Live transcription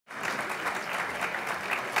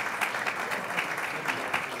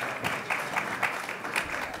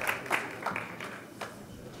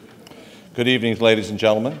Good evening, ladies and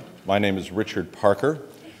gentlemen. My name is Richard Parker.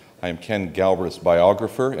 I am Ken Galbraith's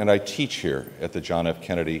biographer, and I teach here at the John F.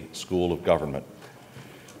 Kennedy School of Government.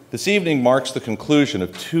 This evening marks the conclusion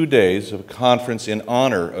of 2 days of a conference in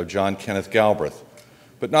honor of John Kenneth Galbraith,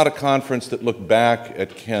 but not a conference that looked back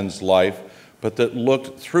at Ken's life, but that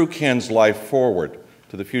looked through Ken's life forward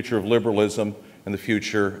to the future of liberalism and the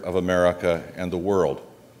future of America and the world.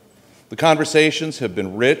 The conversations have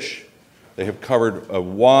been rich. They have covered a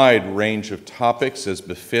wide range of topics as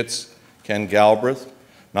befits Ken Galbraith,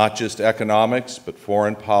 not just economics, but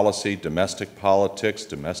foreign policy, domestic politics,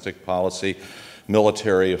 domestic policy,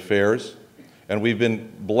 military affairs. And we've been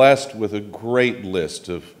blessed with a great list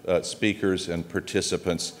of speakers and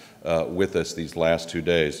participants with us these last 2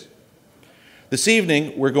 days. This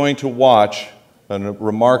evening, we're going to watch a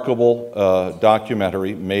remarkable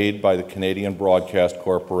documentary made by the Canadian Broadcast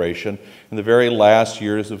Corporation in the very last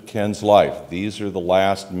years of Ken's life. These are the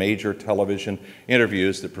last major television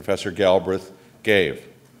interviews that Professor Galbraith gave.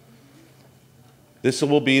 This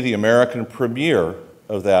will be the American premiere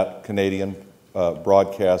of that Canadian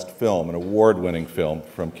broadcast film, an award-winning film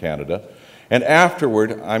from Canada. And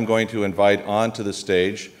afterward, I'm going to invite onto the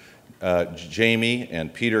stage Jamie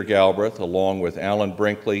and Peter Galbraith, along with Alan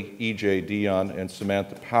Brinkley, E.J. Dion, and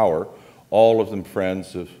Samantha Power, all of them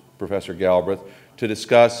friends of Professor Galbraith, to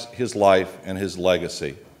discuss his life and his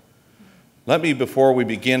legacy. Let me, before we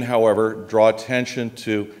begin, however, draw attention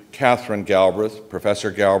to Catherine Galbraith, Professor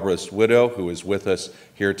Galbraith's widow, who is with us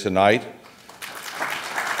here tonight.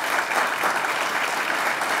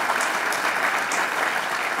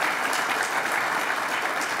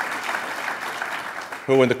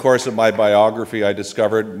 Who in the course of my biography I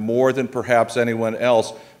discovered more than perhaps anyone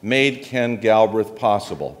else made Ken Galbraith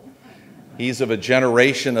possible. He's of a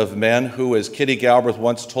generation of men who, as Kitty Galbraith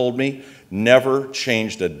once told me, never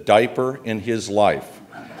changed a diaper in his life.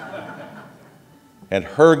 And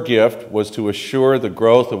her gift was to assure the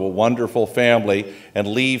growth of a wonderful family and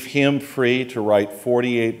leave him free to write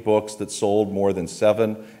 48 books that sold more than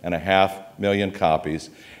 7.5 million copies,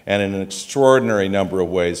 and in an extraordinary number of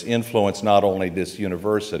ways influenced not only this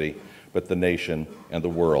university, but the nation and the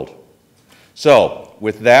world. So,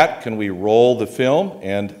 with that, can we roll the film?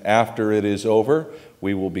 And after it is over,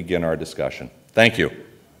 we will begin our discussion. Thank you.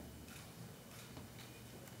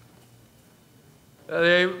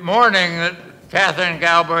 The morning that Catherine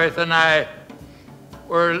Galbraith and I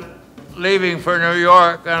were leaving for New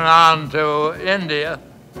York and on to India,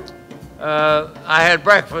 I had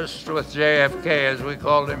breakfast with JFK, as we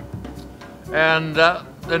called him, and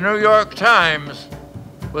the New York Times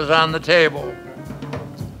was on the table.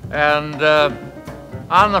 And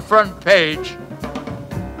on the front page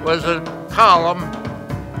was a column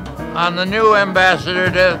on the new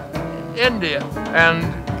ambassador to India. And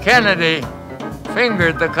Kennedy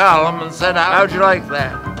fingered the column and said, "How'd you like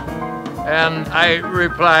that?" And I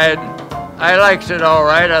replied, "I liked it all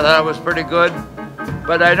right. I thought it was pretty good.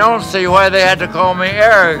 But I don't see why they had to call me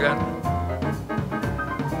arrogant."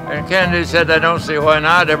 And Kennedy said, "I don't see why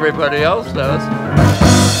not. Everybody else does."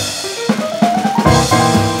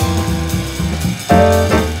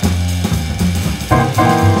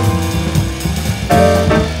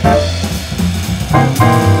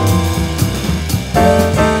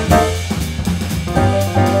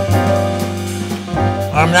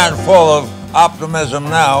 I'm not full of optimism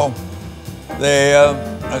now. The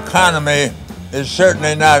economy is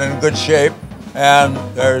certainly not in good shape, and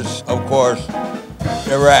there's, of course,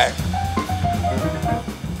 Iraq.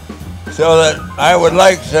 So that I would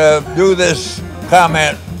like to do this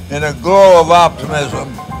comment in a glow of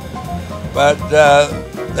optimism, but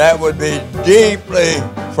that would be deeply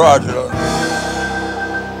fraudulent.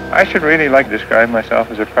 I should really like to describe myself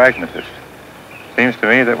as a pragmatist. It seems to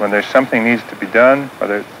me that when there's something needs to be done,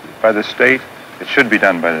 whether it's by the state, it should be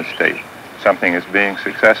done by the state. Something is being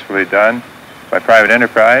successfully done by private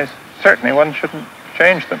enterprise, certainly one shouldn't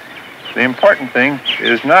change them. The important thing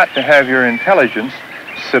is not to have your intelligence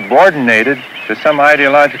subordinated to some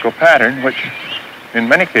ideological pattern which, in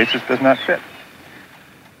many cases, does not fit.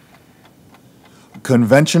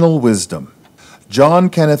 Conventional wisdom. John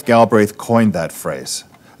Kenneth Galbraith coined that phrase,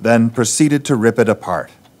 then proceeded to rip it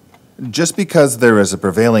apart. Just because there is a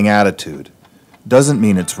prevailing attitude doesn't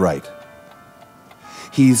mean it's right.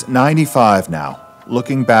 He's 95 now,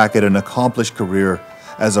 looking back at an accomplished career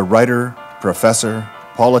as a writer, professor,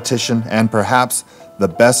 politician, and perhaps the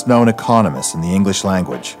best-known economist in the English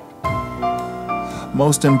language.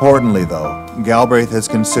 Most importantly, though, Galbraith has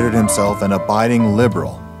considered himself an abiding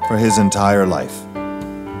liberal for his entire life.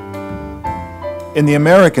 In the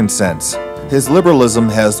American sense, His liberalism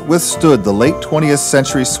has withstood the late 20th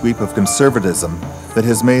century sweep of conservatism that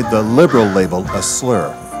has made the liberal label a slur.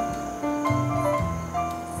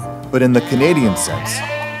 But in the Canadian sense,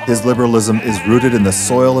 his liberalism is rooted in the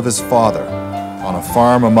soil of his father, on a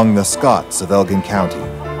farm among the Scots of Elgin County.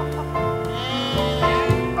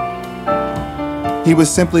 He was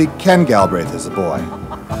simply Ken Galbraith as a boy.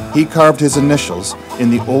 He carved his initials in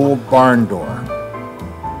the old barn door.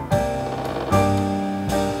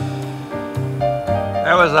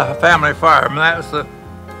 That was a family farm. That was the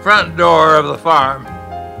front door of the farm.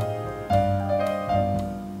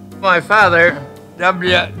 My father,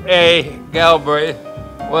 W.A. Galbraith,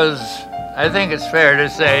 was, I think it's fair to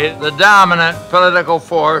say, the dominant political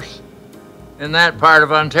force in that part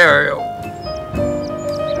of Ontario.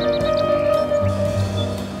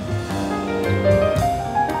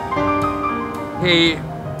 He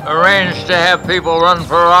arranged to have people run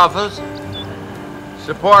for office,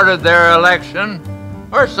 supported their election,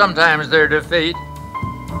 or sometimes their defeat.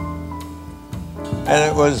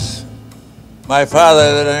 And it was my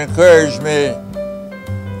father that encouraged me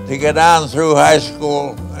to get on through high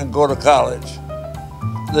school and go to college,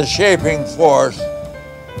 the shaping force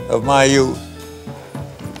of my youth.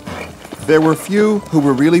 There were few who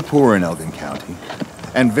were really poor in Elgin County,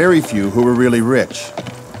 and very few who were really rich.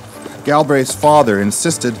 Galbraith's father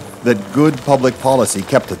insisted that good public policy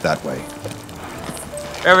kept it that way.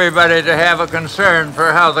 Everybody to have a concern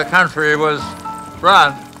for how the country was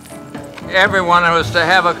run. Everyone was to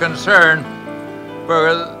have a concern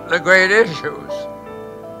for the great issues,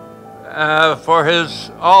 for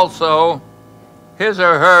his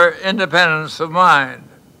or her independence of mind.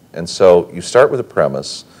 And so you start with a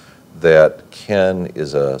premise that Ken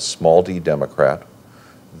is a small d Democrat,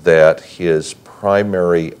 that his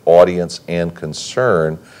primary audience and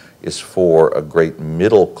concern is for a great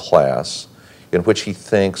middle class in which he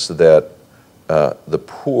thinks that the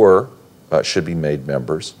poor should be made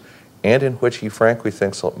members, and in which he frankly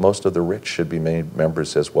thinks most of the rich should be made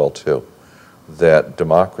members as well too. That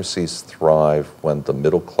democracies thrive when the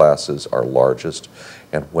middle classes are largest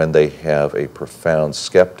and when they have a profound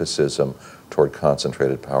skepticism toward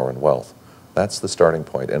concentrated power and wealth. That's the starting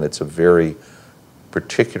point, and it's a very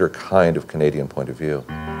particular kind of Canadian point of view.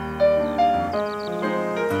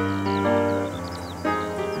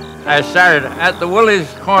 I started at the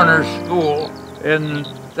Willie's Corner School in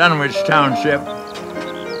Dunwich Township,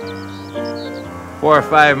 4 or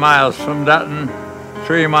 5 miles from Dutton,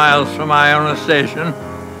 3 miles from Iona Station.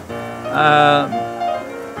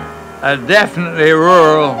 A definitely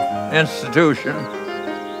rural institution.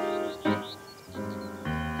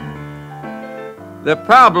 The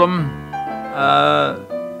problem,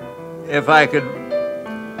 if I could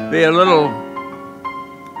be a little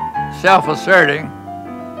self-asserting,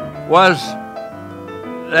 was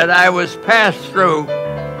that I was passed through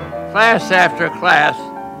class after class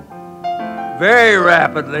very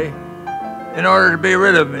rapidly in order to be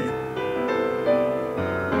rid of me.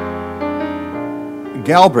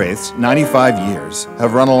 Galbraith's 95 years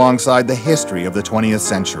have run alongside the history of the 20th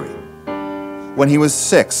century. When he was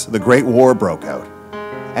 6, the Great War broke out.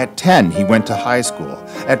 At 10, he went to high school.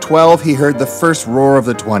 At 12, he heard the first roar of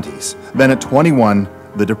the 20s. Then at 21,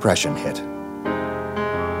 the Depression hit.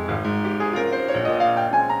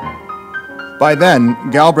 By then,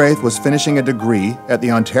 Galbraith was finishing a degree at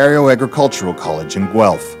the Ontario Agricultural College in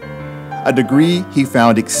Guelph, a degree he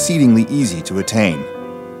found exceedingly easy to attain.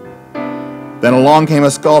 Then along came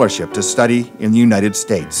a scholarship to study in the United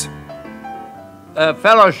States. A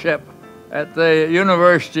fellowship at the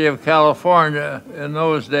University of California in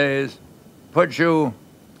those days put you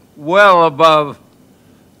well above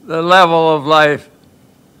the level of life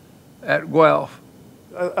at Guelph.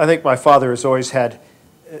 I think my father has always had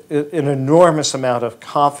an enormous amount of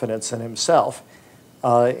confidence in himself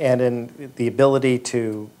and in the ability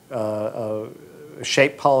to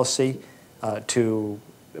shape policy, to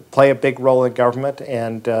play a big role in government,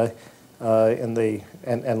 and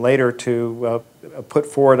later to put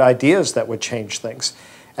forward ideas that would change things.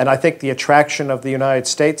 And I think the attraction of the United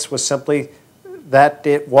States was simply that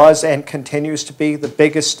it was and continues to be the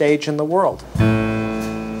biggest stage in the world.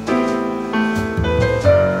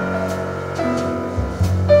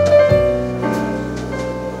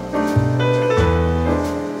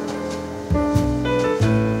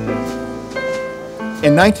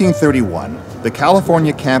 In 1931, the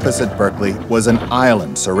California campus at Berkeley was an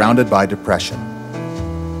island surrounded by depression.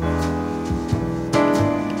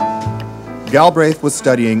 Galbraith was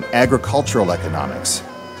studying agricultural economics.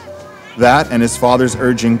 That, and his father's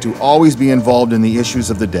urging to always be involved in the issues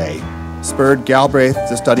of the day, spurred Galbraith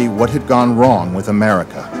to study what had gone wrong with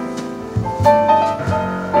America.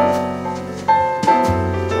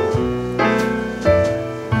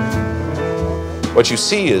 What you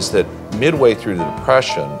see is that midway through the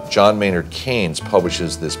Depression, John Maynard Keynes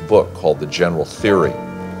publishes this book called The General Theory.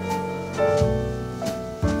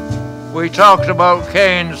 We talked about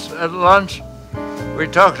Keynes at lunch. We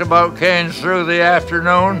talked about Keynes through the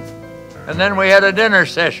afternoon. And then we had a dinner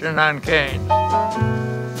session on Keynes.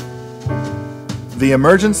 The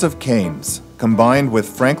emergence of Keynes, combined with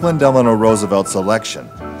Franklin Delano Roosevelt's election,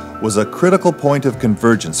 was a critical point of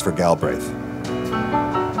convergence for Galbraith.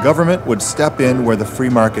 Government would step in where the free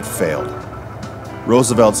market failed.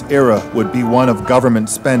 Roosevelt's era would be one of government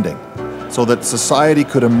spending, so that society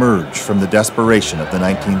could emerge from the desperation of the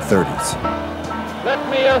 1930s. Let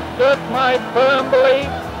me assert my firm belief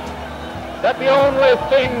that the only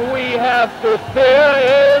thing we have to fear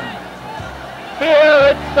is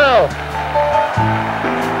fear itself.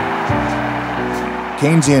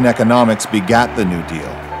 Keynesian economics begat the New Deal,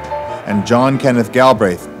 and John Kenneth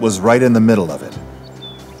Galbraith was right in the middle of it.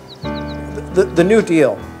 The New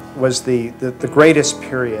Deal was the greatest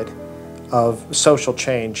period of social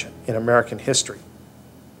change in American history.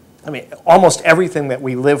 I mean, almost everything that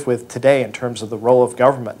we live with today in terms of the role of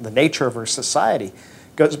government, the nature of our society,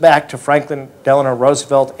 goes back to Franklin Delano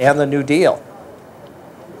Roosevelt and the New Deal.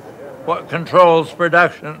 What controls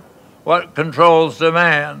production? What controls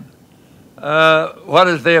demand? What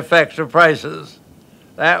is the effect of prices?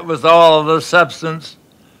 That was all the substance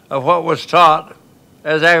of what was taught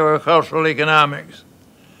as agricultural economics.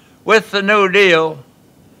 With the New Deal,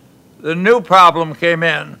 the new problem came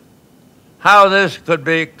in, how this could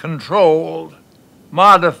be controlled,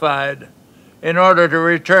 modified, in order to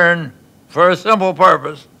return, for a simple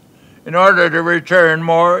purpose, in order to return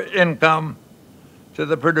more income to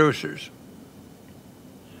the producers.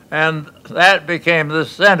 And that became the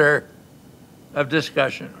center of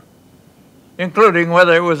discussion, including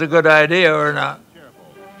whether it was a good idea or not.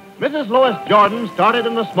 Mrs. Lois Jordan started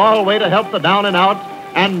in a small way to help the down and out,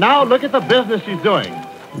 and now look at the business she's doing.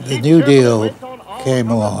 The New Deal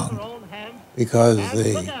came along because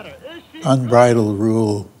the unbridled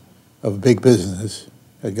rule of big business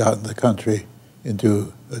had gotten the country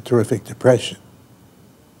into a terrific depression.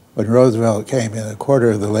 When Roosevelt came in, a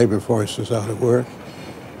quarter of the labor force was out of work.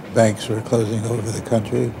 Banks were closing over the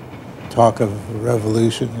country. Talk of a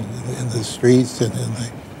revolution in the streets and in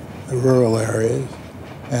the rural areas.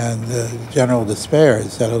 And general despair had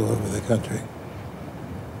settled over the country.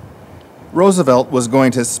 Roosevelt was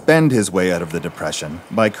going to spend his way out of the Depression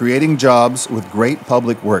by creating jobs with great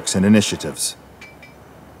public works and initiatives.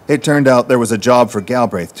 It turned out there was a job for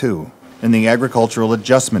Galbraith, too, in the Agricultural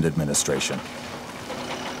Adjustment Administration.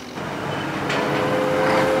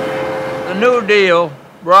 The New Deal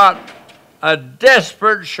brought a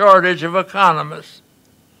desperate shortage of economists.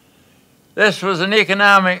 This was an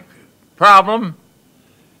economic problem.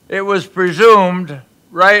 It was presumed,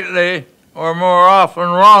 rightly or more often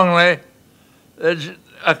wrongly, that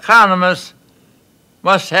economists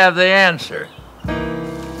must have the answer.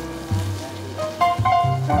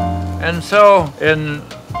 And so in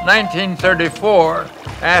 1934,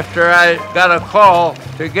 after I got a call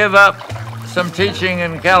to give up some teaching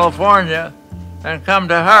in California and come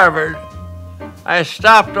to Harvard, I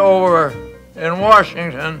stopped over in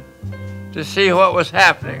Washington to see what was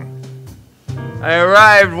happening. I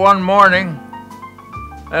arrived one morning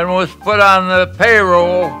and was put on the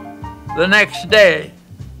payroll the next day.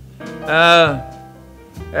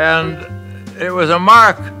 And it was a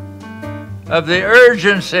mark of the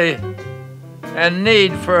urgency and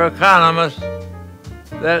need for economists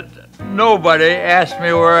that nobody asked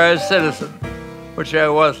me were I a citizen, which I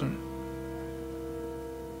wasn't.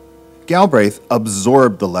 Galbraith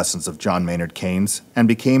absorbed the lessons of John Maynard Keynes and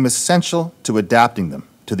became essential to adapting them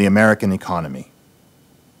to the American economy.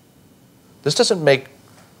 This doesn't make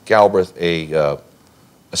Galbraith a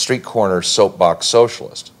street corner soapbox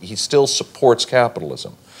socialist. He still supports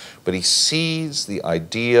capitalism, but he sees the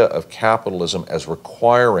idea of capitalism as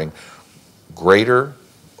requiring greater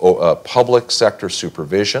public sector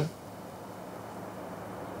supervision.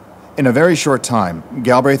 In a very short time,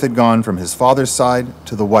 Galbraith had gone from his father's side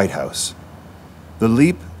to the White House. The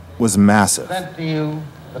leap was massive. Present to you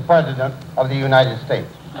the President of the United States.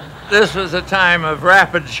 This was a time of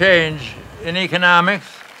rapid change in economics,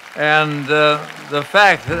 and the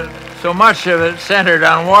fact that so much of it centered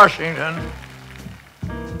on Washington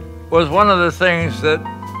was one of the things that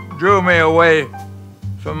drew me away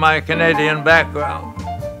from my Canadian background.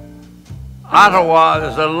 Ottawa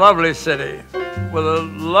is a lovely city with a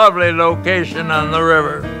lovely location on the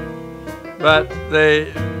river, but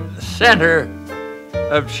the center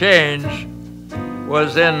of change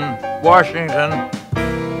was in Washington.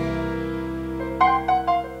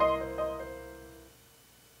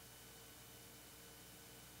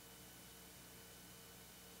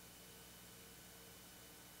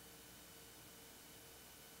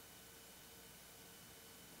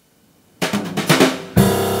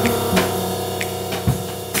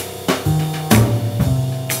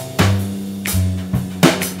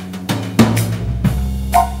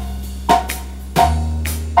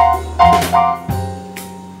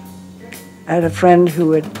 I had a friend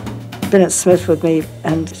who had been at Smith with me,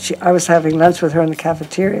 and I was having lunch with her in the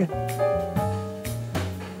cafeteria.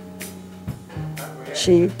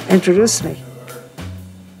 She introduced me.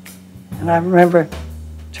 And I remember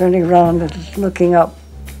turning around and looking up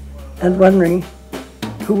and wondering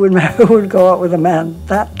who would go out with a man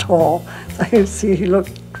that tall. I could see he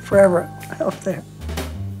looked forever up there.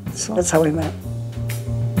 So that's how we met.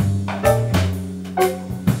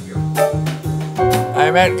 I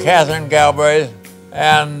met Catherine Galbraith,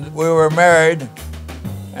 and we were married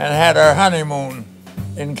and had our honeymoon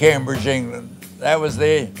in Cambridge, England. That was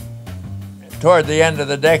toward the end of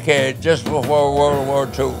the decade, just before World War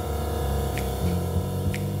II.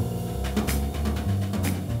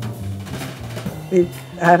 We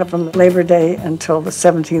had it from Labor Day until the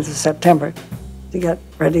 17th of September to get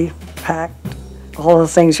ready, packed, all the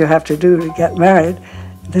things you have to do to get married,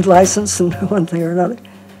 the license and one thing or another.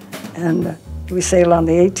 And we sailed on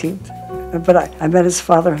the 18th. But I met his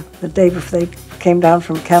father the day before they came down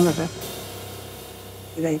from Canada.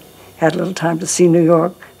 They had a little time to see New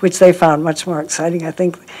York, which they found much more exciting, I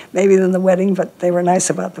think, maybe than the wedding, but they were nice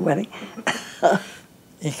about the wedding.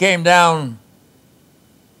 He came down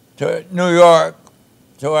to New York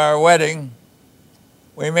to our wedding.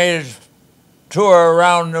 We made a tour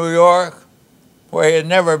around New York where he had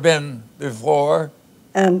never been before.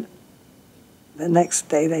 And the next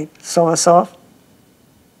day they saw us off,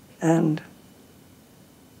 and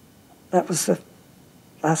that was the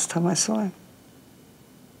last time I saw him.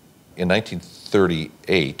 In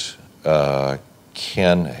 1938,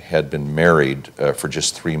 Ken had been married for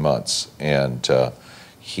just 3 months, and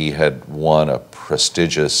he had won a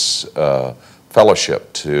prestigious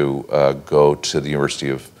fellowship to go to the University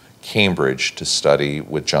of Cambridge to study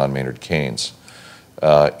with John Maynard Keynes.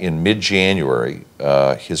 In mid-January,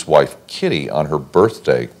 his wife Kitty, on her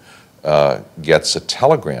birthday, gets a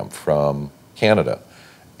telegram from Canada,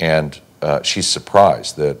 and she's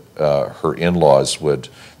surprised that her in-laws would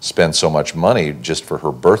spend so much money just for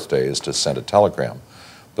her birthday as to send a telegram.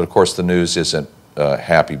 But of course the news isn't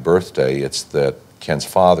happy birthday, it's that Ken's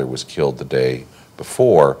father was killed the day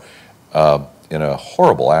before in a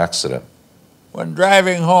horrible accident. When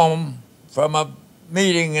driving home from a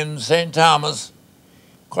meeting in St. Thomas,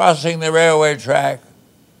 crossing the railway track,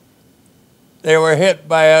 they were hit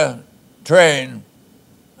by a train,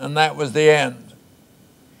 and that was the end.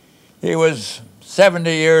 He was 70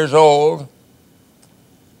 years old.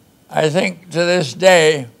 I think to this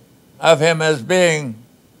day of him as being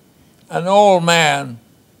an old man,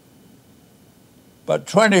 but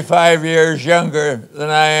 25 years younger than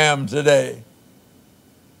I am today.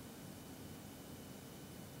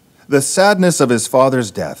 The sadness of his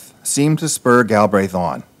father's death seemed to spur Galbraith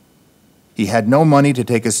on. He had no money to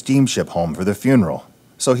take a steamship home for the funeral,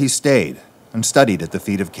 so he stayed and studied at the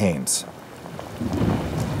feet of Keynes.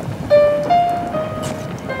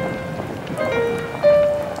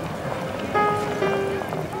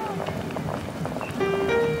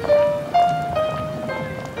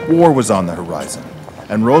 War was on the horizon,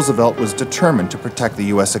 and Roosevelt was determined to protect the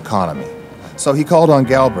U.S. economy, so he called on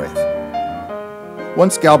Galbraith.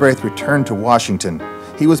 Once Galbraith returned to Washington,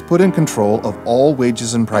 he was put in control of all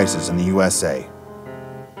wages and prices in the USA.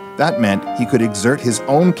 That meant he could exert his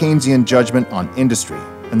own Keynesian judgment on industry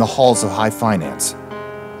in the halls of high finance.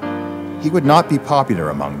 He would not be popular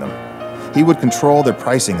among them. He would control their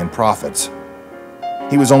pricing and profits.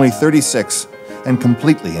 He was only 36 and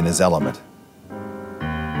completely in his element.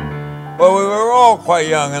 Well, we were all quite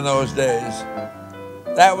young in those days.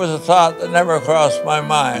 That was a thought that never crossed my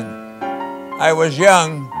mind. I was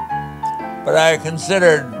young, but I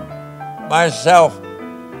considered myself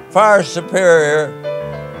far superior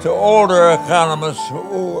to older economists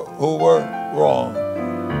who were wrong.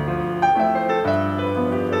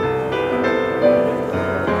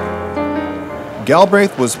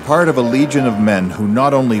 Galbraith was part of a legion of men who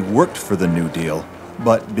not only worked for the New Deal,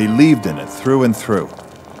 but believed in it through and through.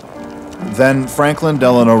 Then Franklin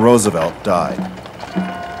Delano Roosevelt died.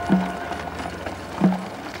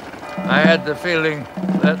 I had the feeling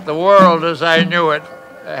that the world as I knew it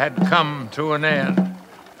had come to an end.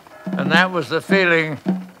 And that was the feeling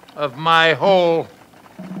of my whole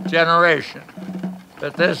generation,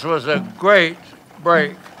 that this was a great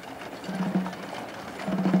break.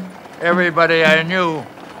 Everybody I knew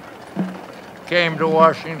came to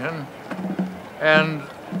Washington, and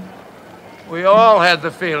we all had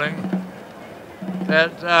the feeling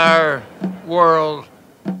that our world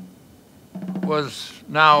was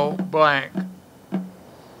now blank.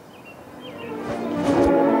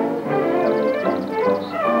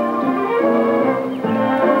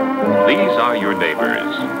 These are your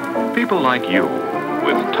neighbors, people like you,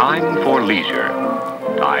 with time for leisure,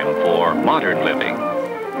 time for modern living.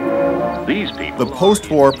 These people... The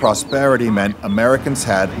post-war prosperity meant Americans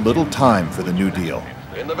had little time for the New Deal.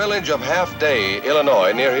 In the village of Half Day,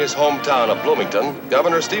 Illinois, near his hometown of Bloomington,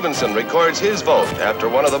 Governor Stevenson records his vote after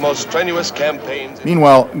one of the most strenuous campaigns.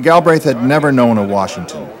 Meanwhile, Galbraith had never known a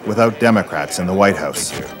Washington without Democrats in the White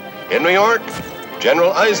House. In New York,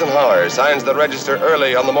 General Eisenhower signs the register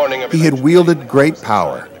early on the morning of... He had wielded great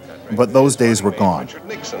power, but those days were gone.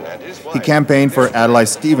 He campaigned for Adlai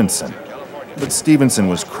Stevenson, but Stevenson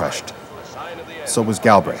was crushed. So was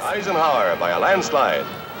Galbraith. Eisenhower by a landslide.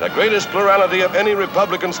 The greatest plurality of any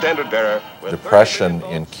Republican standard-bearer. Depression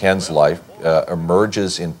in Ken's life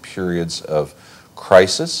emerges in periods of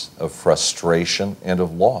crisis, of frustration, and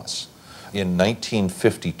of loss. In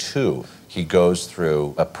 1952, he goes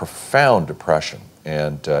through a profound depression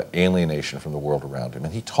and alienation from the world around him.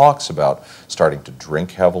 And he talks about starting to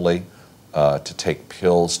drink heavily, to take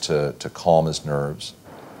pills to calm his nerves.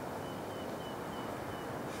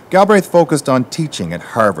 Galbraith focused on teaching at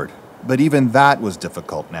Harvard, but even that was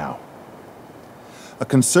difficult now. A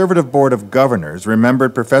conservative board of governors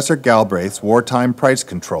remembered Professor Galbraith's wartime price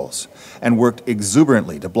controls and worked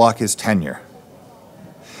exuberantly to block his tenure.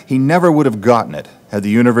 He never would have gotten it had the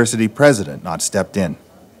university president not stepped in.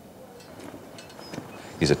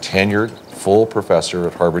 He's a tenured, full professor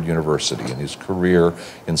at Harvard University, and his career,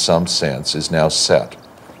 in some sense, is now set.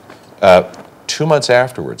 2 months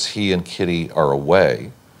afterwards, he and Kitty are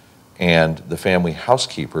away, and the family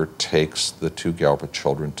housekeeper takes the two Galbraith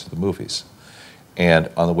children to the movies. And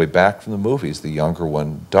on the way back from the movies, the younger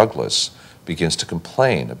one, Douglas, begins to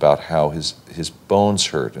complain about how his bones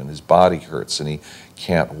hurt and his body hurts and he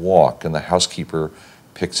can't walk. And the housekeeper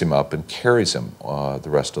picks him up and carries him the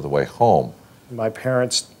rest of the way home. My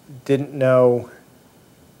parents didn't know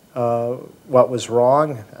what was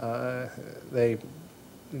wrong. The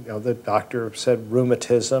doctor said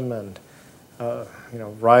rheumatism and a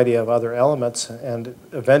variety of other elements, and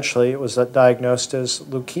eventually it was diagnosed as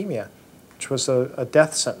leukemia, which was a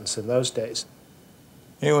death sentence in those days.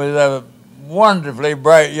 He was a wonderfully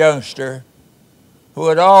bright youngster who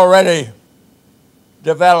had already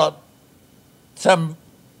developed some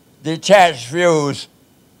detached views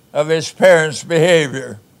of his parents'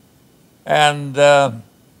 behavior and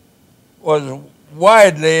was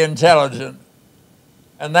widely intelligent,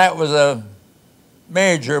 and that was a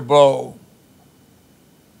major blow.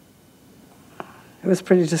 It was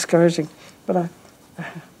pretty discouraging, but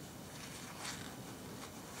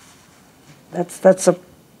that's a...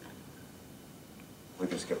 We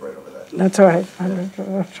can skip right over that. That's all right.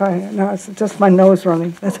 I'm trying. No, it's just my nose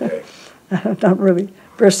running. Okay. I'm not really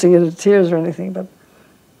bursting into tears or anything, but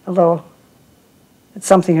although it's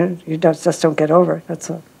something you just don't get over.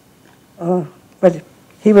 That's a. But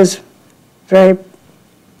he was very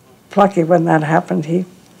plucky when that happened. He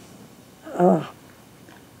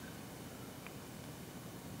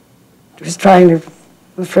was trying to.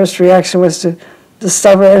 The first reaction was to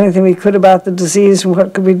discover anything we could about the disease and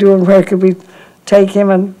what could we do and where could we take him,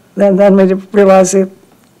 and then we realized that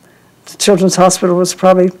the Children's Hospital was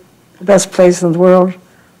probably the best place in the world,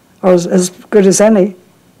 or as good as any.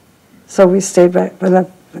 So we stayed back,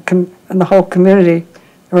 but and the whole community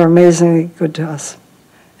were amazingly good to us.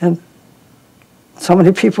 And so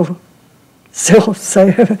many people still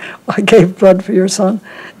say, I gave blood for your son.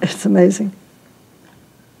 It's amazing.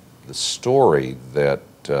 The story that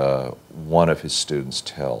one of his students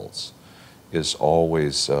tells is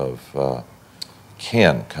always of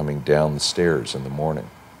Ken coming down the stairs in the morning.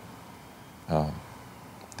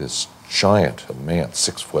 This giant of a man,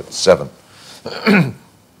 6'7",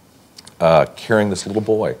 carrying this little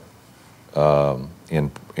boy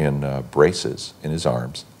in braces in his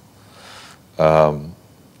arms,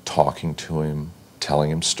 talking to him,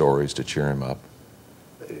 telling him stories to cheer him up.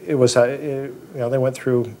 It was, they went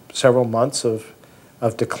through several months of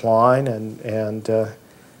decline and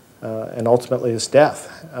ultimately his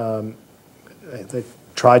death. They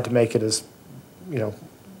tried to make it as,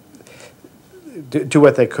 do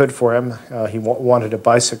what they could for him. He wanted a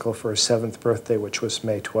bicycle for his 7th birthday, which was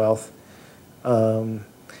May 12th.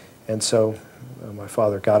 And so my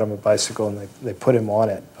father got him a bicycle and they put him on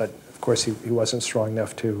it. But of course he wasn't strong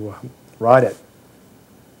enough to ride it.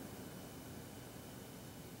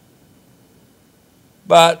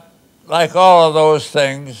 But like all of those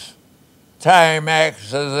things, time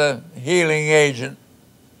acts as a healing agent.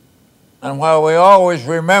 And while we always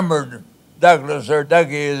remembered Douglas, or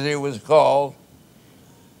Dougie as he was called,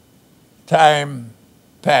 time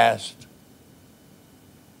passed.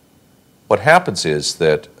 What happens is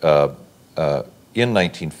that in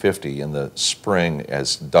 1950, in the spring,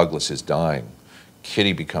 as Douglas is dying,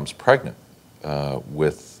 Kitty becomes pregnant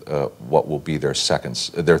with what will be their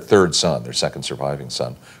third son, their second surviving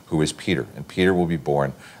son, who is Peter. And Peter will be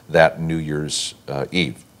born that New Year's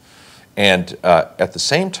Eve. And at the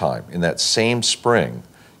same time, in that same spring,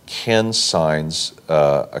 Ken signs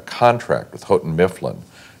a contract with Houghton Mifflin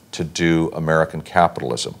to do American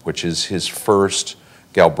Capitalism, which is his first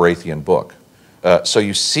Galbraithian book. So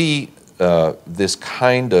you see this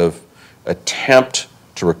kind of attempt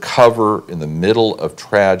to recover in the middle of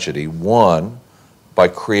tragedy, one, by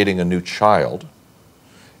creating a new child,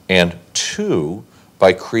 and two,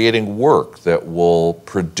 by creating work that will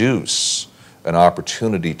produce an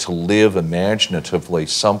opportunity to live imaginatively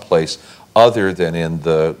someplace other than in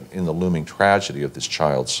the looming tragedy of this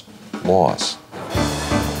child's loss.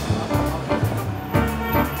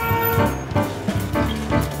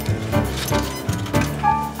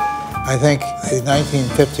 I think the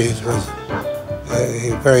 1950s was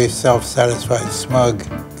a very self-satisfied, smug,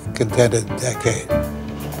 contented decade.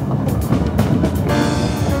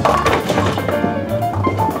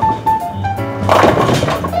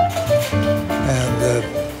 And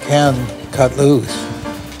Ken cut loose.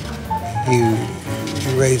 He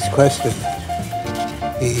raised questions.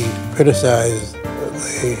 He criticized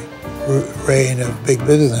the reign of big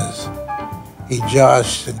business. He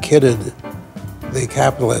joshed and kidded the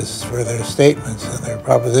capitalists for their statements and their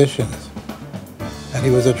propositions. And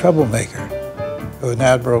he was a troublemaker of an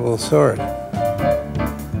admirable sort.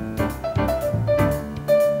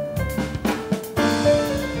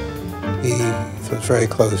 He was very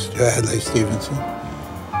close to Adlai Stevenson,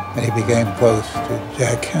 and he became close to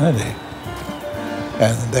Jack Kennedy.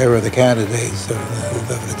 And they were the candidates of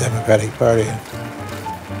the Democratic Party in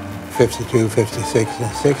 52, 56,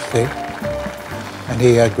 and 60. And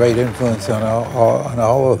he had great influence on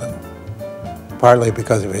all of them, partly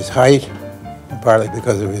because of his height, and partly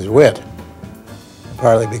because of his wit, and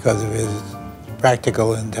partly because of his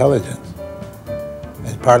practical intelligence,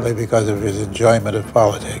 and partly because of his enjoyment of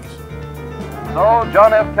politics. So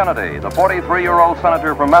John F. Kennedy, the 43-year-old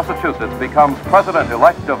senator from Massachusetts, becomes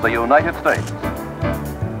president-elect of the United States.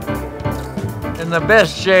 In the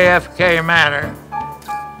best JFK manner,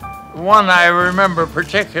 one I remember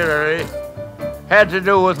particularly had to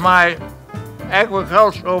do with my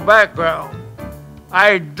agricultural background.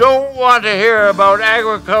 I don't want to hear about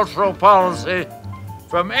agricultural policy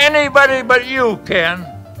from anybody but you, Ken,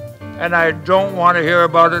 and I don't want to hear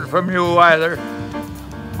about it from you either.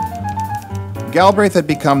 Galbraith had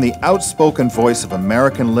become the outspoken voice of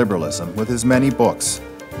American liberalism with his many books,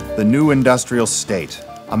 The New Industrial State,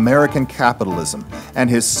 American Capitalism, and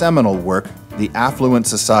his seminal work, The Affluent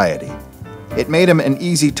Society. It made him an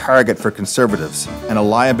easy target for conservatives and a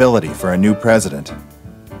liability for a new president.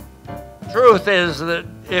 Truth is that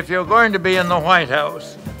if you're going to be in the White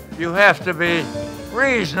House, you have to be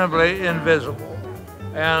reasonably invisible.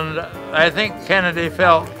 And I think Kennedy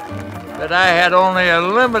felt that I had only a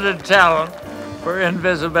limited talent for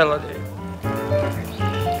invisibility.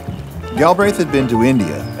 Galbraith had been to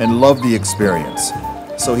India and loved the experience,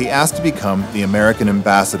 so he asked to become the American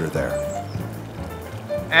ambassador there.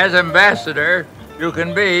 As ambassador, you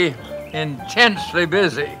can be intensely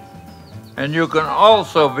busy, and you can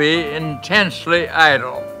also be intensely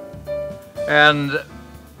idle. And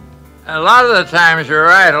a lot of the times you're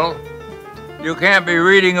idle, you can't be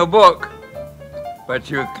reading a book, but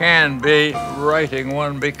you can be writing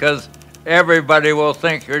one because everybody will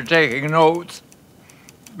think you're taking notes,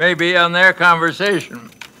 maybe on their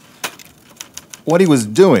conversation. What he was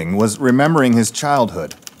doing was remembering his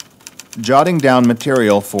childhood, jotting down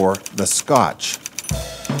material for The Scotch.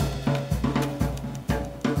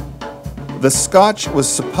 The Scotch was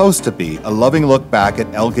supposed to be a loving look back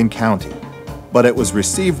at Elgin County, but it was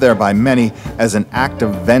received there by many as an act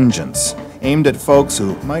of vengeance, aimed at folks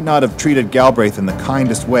who might not have treated Galbraith in the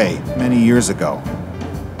kindest way many years ago.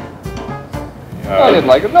 I didn't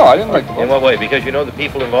like it. No, I didn't like the book. In what way? Because you know the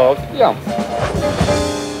people involved? Yeah.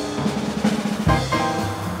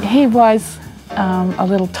 He was a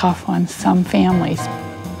little tough on some families.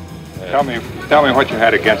 Tell me what you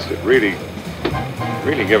had against it. Really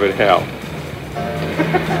give it hell.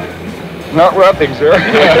 Not roughing, sir.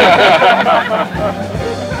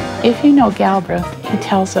 If you know Galbraith, he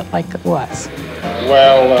tells it like it was.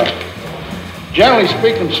 Well, generally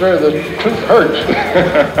speaking, sir, the truth hurts.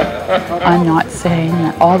 I'm not saying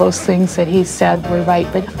that all those things that he said were right,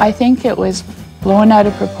 but I think it was blown out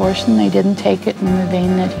of proportion. They didn't take it in the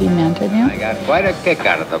vein that he meant it in. I got quite a kick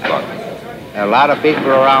out of the book. A lot of people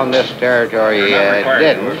around this territory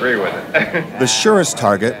didn't agree with it. The surest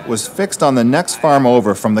target was fixed on the next farm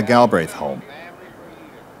over from the Galbraith home.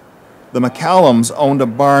 The McCallums owned a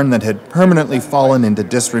barn that had permanently fallen into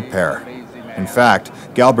disrepair. In fact,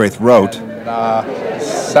 Galbraith wrote,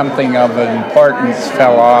 something of importance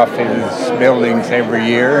fell off his buildings every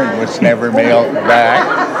year and was never mailed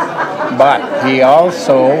back. But he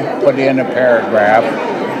also put in a paragraph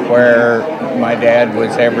where my dad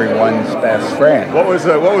was everyone's best friend. What was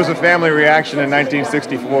the family reaction in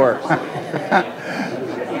 1964?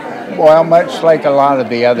 Well, much like a lot of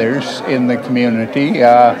the others in the community,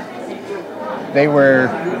 they were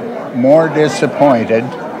more disappointed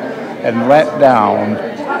and let down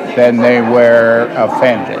than they were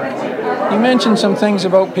offended. You mentioned some things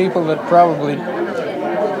about people that probably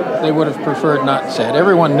they would have preferred not said.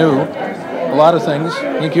 Everyone knew a lot of things.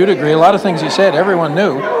 I think you'd agree. A lot of things he said, everyone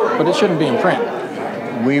knew, but it shouldn't be in print.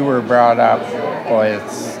 We were brought up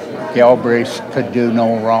with Galbraith could do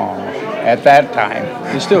no wrong at that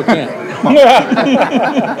time. You still can't.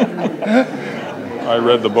 I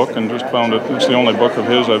read the book and just found it's the only book of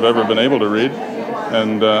his I've ever been able to read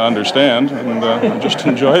and understand, and I just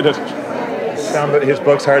enjoyed it. Found that his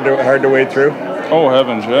book's hard to wade through? Oh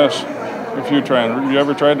heavens, yes. If you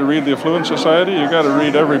ever tried to read The Affluent Society, you got to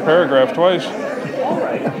read every paragraph twice.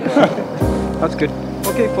 That's good.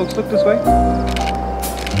 Okay, folks, look this way.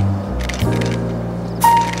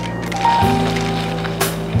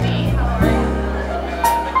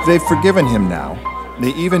 They've forgiven him now.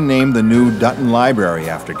 They even named the new Dutton Library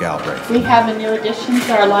after Galbraith. We have a new addition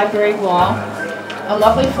to our library wall, a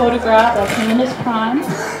lovely photograph of him in his prime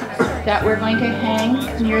that we're going to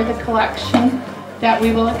hang near the collection that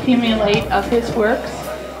we will accumulate of his works.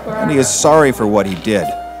 And he is sorry for what he did.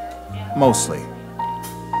 Mostly.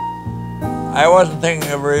 I wasn't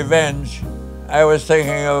thinking of revenge. I was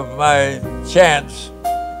thinking of my chance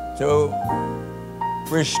to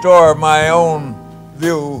restore my own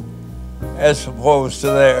view as opposed to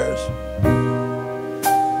theirs.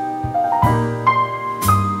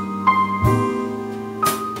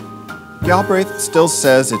 Galbraith still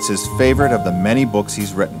says it's his favorite of the many books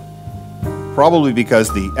he's written. Probably because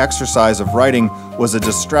the exercise of writing was a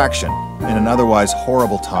distraction in an otherwise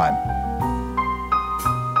horrible time.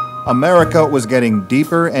 America was getting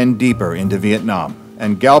deeper and deeper into Vietnam,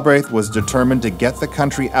 and Galbraith was determined to get the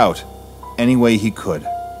country out any way he could.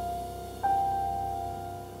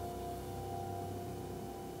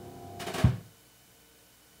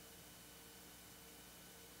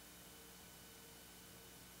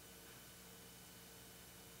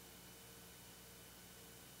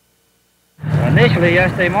 Initially,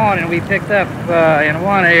 yesterday morning, we picked up in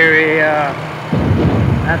one area,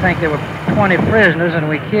 I think there were 20 prisoners, and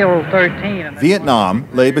we killed 13. Vietnam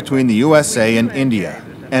lay between the USA and India,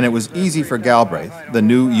 and it was easy for Galbraith, the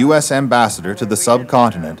new U.S. ambassador to the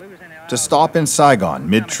subcontinent, to stop in Saigon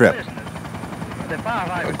mid-trip.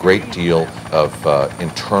 A great deal of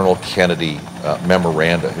internal Kennedy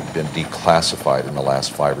memoranda have been declassified in the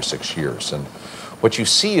last 5 or 6 years. And what you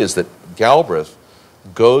see is that Galbraith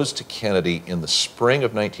goes to Kennedy in the spring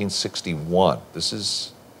of 1961. This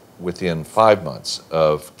is within 5 months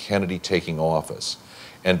of Kennedy taking office,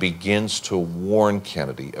 and begins to warn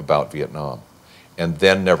Kennedy about Vietnam, and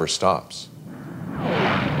then never stops.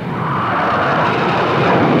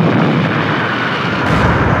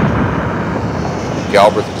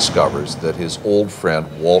 Galbraith discovers that his old friend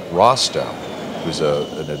Walt Rostow, who's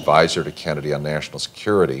an advisor to Kennedy on national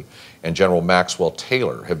security, and General Maxwell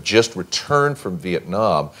Taylor have just returned from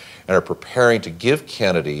Vietnam and are preparing to give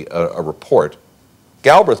Kennedy a report.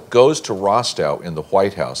 Galbraith goes to Rostow in the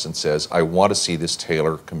White House and says, I want to see this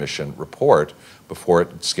Taylor Commission report before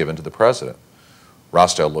it's given to the president.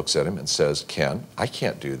 Rostow looks at him and says, Ken, I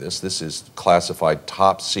can't do this. This is classified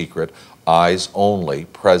top secret, eyes only,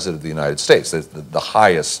 President of the United States, the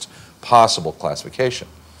highest possible classification.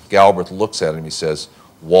 Galbraith looks at him, he says,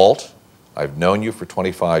 Walt, I've known you for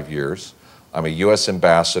 25 years. I'm a U.S.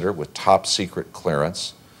 ambassador with top secret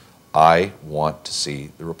clearance. I want to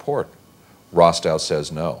see the report. Rostow says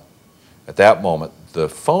no. At that moment, the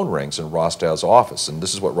phone rings in Rostow's office, and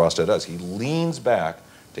this is what Rostow does. He leans back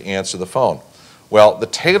to answer the phone. Well, the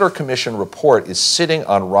Taylor Commission report is sitting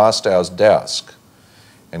on Rostow's desk,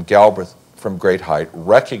 and Galbraith, from great height,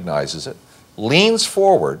 recognizes it, leans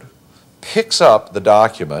forward, picks up the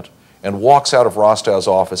document, and walks out of Rostow's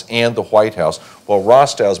office and the White House while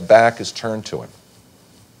Rostow's back is turned to him.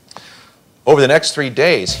 Over the next 3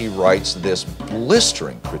 days, he writes this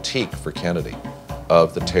blistering critique for Kennedy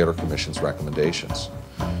of the Taylor Commission's recommendations.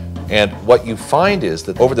 And what you find is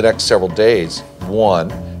that over the next several days, one,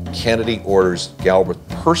 Kennedy orders Galbraith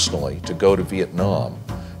personally to go to Vietnam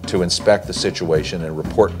to inspect the situation and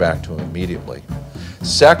report back to him immediately.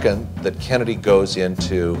 Second, that Kennedy goes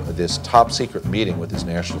into this top secret meeting with his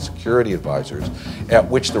national security advisors at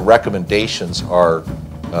which the recommendations are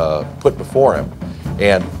put before him.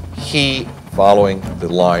 And he, following the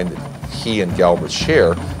line that he and Galbraith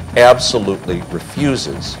share, absolutely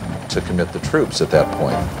refuses to commit the troops at that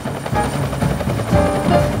point.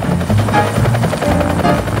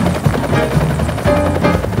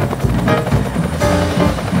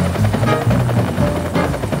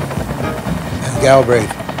 Galbraith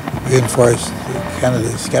reinforced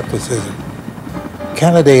Kennedy's skepticism.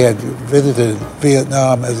 Kennedy had visited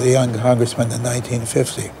Vietnam as a young congressman in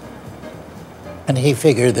 1950. And he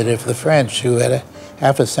figured that if the French, who had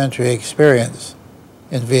half a century experience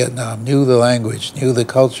in Vietnam, knew the language, knew the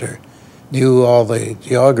culture, knew all the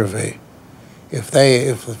geography, if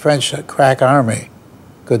the French crack army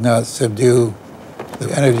could not subdue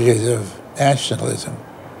the energies of nationalism,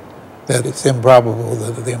 that it's improbable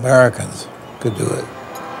that the Americans could do it.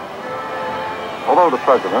 Although the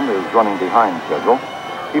president is running behind schedule,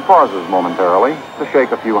 he pauses momentarily to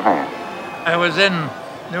shake a few hands. I was in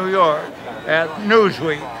New York at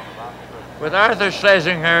Newsweek with Arthur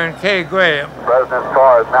Schlesinger and Kay Graham. The president's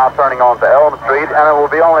car is now turning onto Elm Street, and it will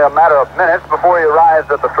be only a matter of minutes before he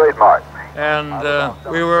arrives at the trademark. And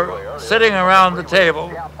we were sitting around the table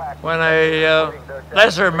when a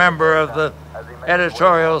lesser member of the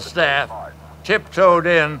editorial staff tiptoed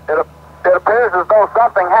in. It appears as though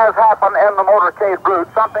something has happened in the motorcade route.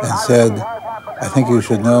 Something and said, I think you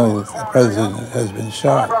should know that the president has been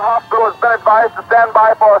shot. The hospital has been advised to stand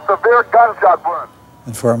by for a severe gunshot wound.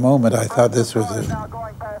 And for a moment, I thought this was a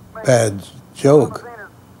bad joke.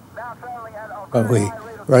 But we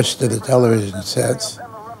rushed to the television sets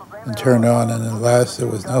and turned on, and at last there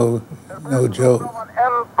was no joke.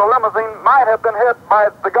 And the limousine might have been hit by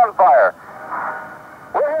the gunfire.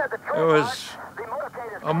 It was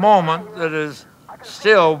a moment that is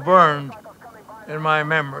still burned in my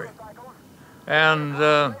memory. And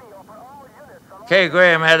Kay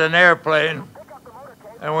Graham had an airplane,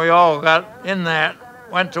 and we all got in that,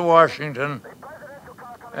 went to Washington,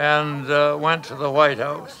 and went to the White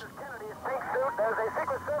House.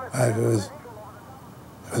 I was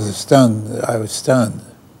stunned. I was stunned.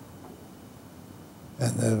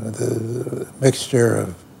 And the mixture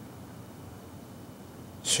of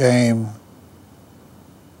shame,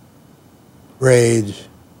 rage,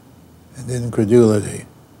 and incredulity,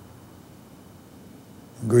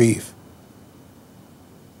 and grief.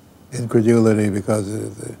 Incredulity because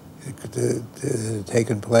it had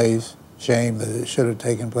taken place, shame that it should have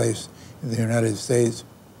taken place in the United States,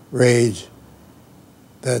 rage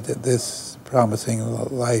that this promising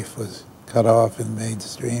life was cut off in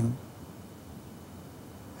mainstream,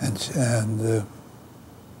 and it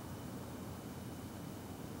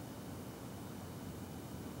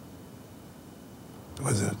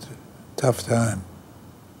was a tough time.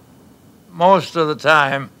 Most of the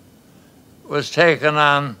time was taken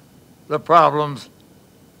on the problems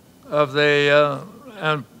of the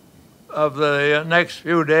next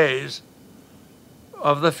few days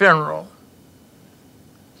of the funeral.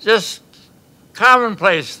 Just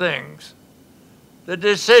commonplace things.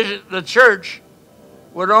 The church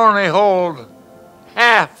would only hold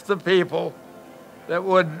half the people that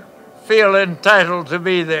would feel entitled to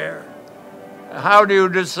be there. How do you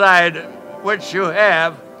decide which you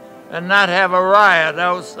have and not have a riot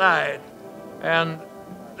outside? And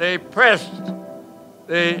they pressed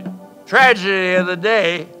the tragedy of the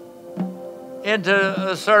day into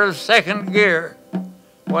a sort of second gear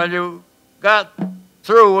while you got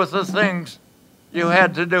through with the things you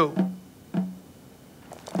had to do.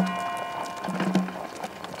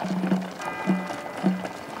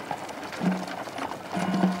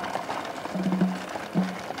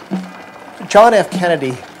 John F.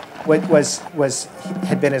 Kennedy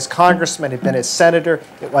had been his congressman, had been his senator,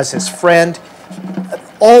 it was his friend.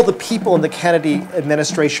 All the people in the Kennedy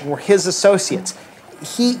administration were his associates.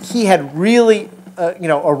 He had really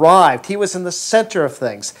arrived. He was in the center of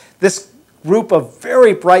things. This group of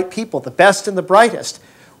very bright people, the best and the brightest,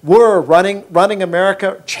 were running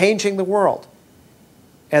America, changing the world.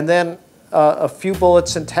 And then a few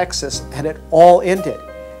bullets in Texas, and it all ended.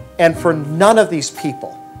 And for none of these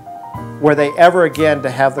people were they ever again to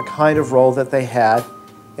have the kind of role that they had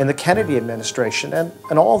in the Kennedy administration. And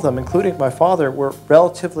all of them, including my father, were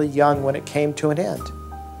relatively young when it came to an end.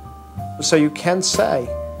 So you can say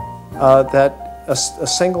that a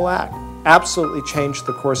single act absolutely changed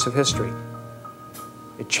the course of history.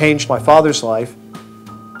 It changed my father's life.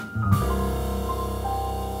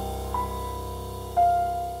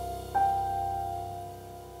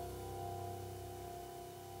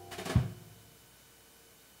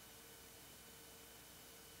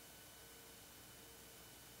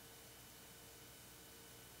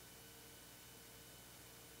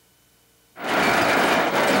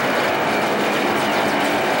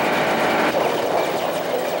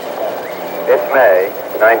 May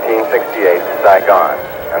 1968 in Saigon,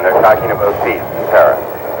 and they're talking about peace in Paris.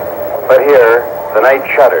 But here, the night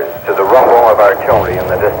shudders to the rumble of artillery in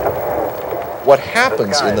the distance. What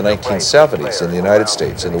happens in the 1970s in the United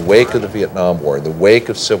States, in the wake of the Vietnam War, in the wake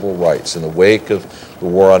of civil rights, in the wake of the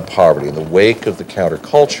war on poverty, in the wake of the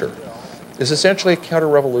counterculture, is essentially a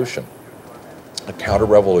counter-revolution. A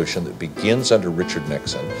counter-revolution that begins under Richard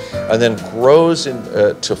Nixon and then grows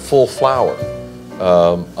to full flower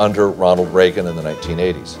under Ronald Reagan in the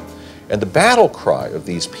 1980s. And the battle cry of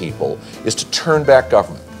these people is to turn back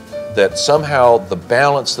government, that somehow the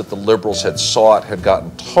balance that the liberals had sought had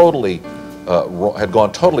gone totally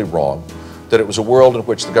wrong, that it was a world in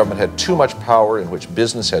which the government had too much power, in which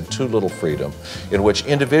business had too little freedom, in which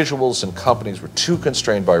individuals and companies were too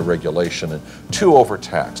constrained by regulation and too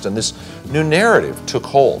overtaxed. And this new narrative took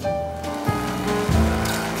hold.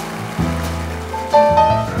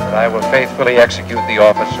 That I will faithfully execute the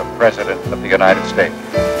office of President of the United States.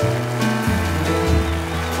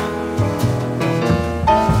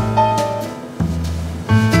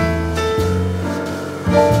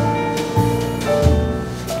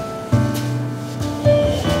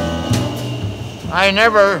 I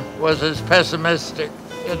never was as pessimistic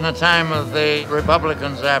in the time of the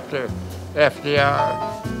Republicans after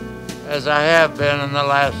FDR as I have been in the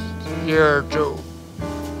last year or two.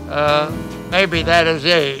 Maybe that is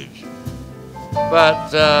age, but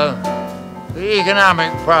the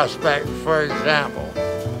economic prospect, for example,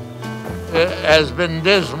 has been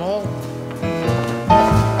dismal.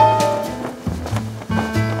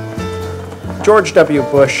 George W.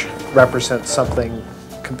 Bush represents something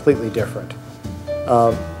completely different.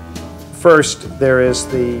 First, there is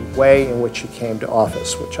the way in which he came to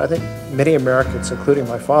office, which I think many Americans, including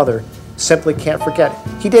my father, simply can't forget.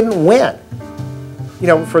 He didn't win. You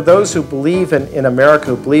know, for those who believe in America,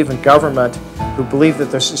 who believe in government, who believe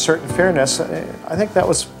that there's a certain fairness, I think that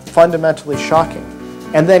was fundamentally shocking.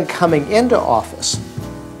 And then coming into office,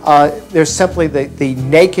 there's simply the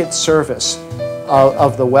naked service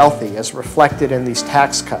of the wealthy as reflected in these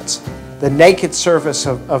tax cuts. The naked service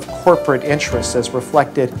of corporate interests as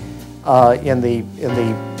reflected in the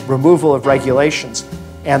removal of regulations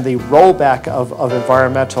and the rollback of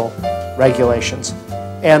environmental regulations.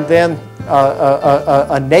 And then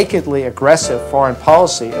a nakedly aggressive foreign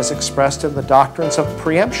policy as expressed in the doctrines of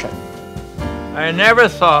preemption. I never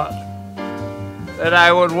thought that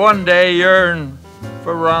I would one day yearn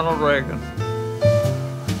for Ronald Reagan.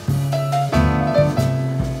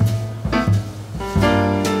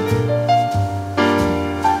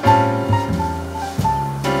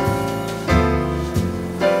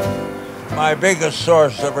 My biggest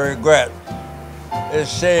source of regret is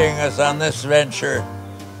seeing us on this venture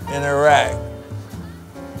in Iraq.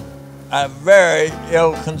 A very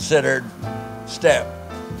ill-considered step,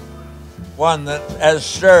 one that has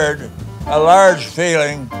stirred a large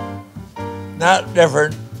feeling not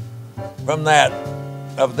different from that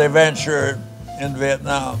of the venture in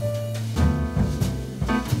Vietnam.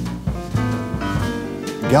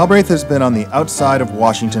 Galbraith has been on the outside of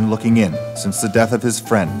Washington looking in since the death of his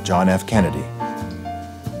friend, John F. Kennedy.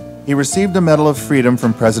 He received a Medal of Freedom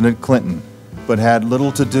from President Clinton, but had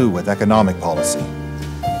little to do with economic policy.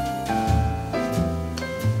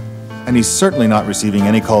 And he's certainly not receiving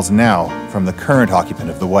any calls now from the current occupant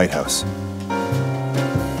of the White House.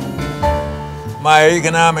 My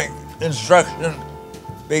economic instruction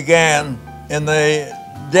began in the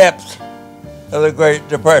depths of the Great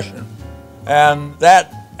Depression, and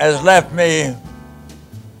that has left me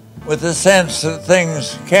with the sense that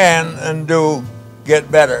things can and do get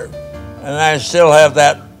better, and I still have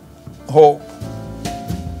that hope.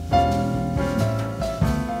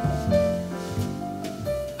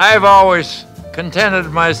 I've always contented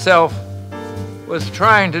myself with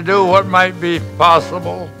trying to do what might be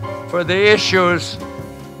possible for the issues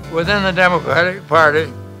within the Democratic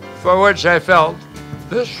Party for which I felt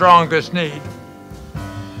the strongest need.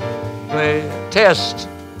 The test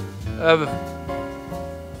of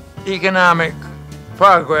economic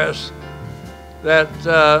progress that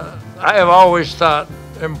I have always thought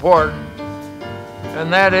important,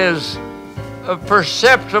 and that is a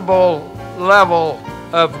perceptible level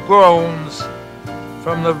of groans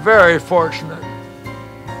from the very fortunate.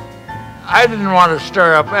 I didn't want to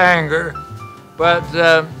stir up anger, but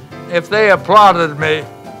if they applauded me,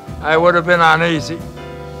 I would have been uneasy.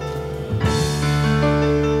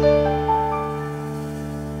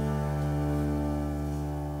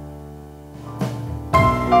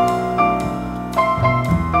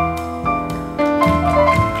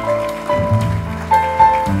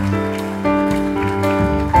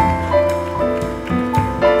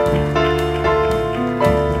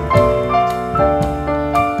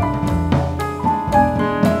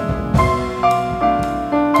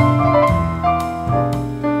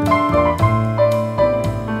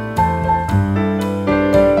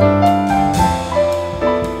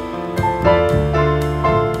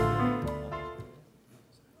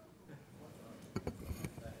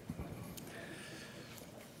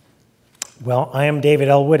 Well, I am David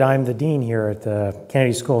Elwood. I'm the dean here at the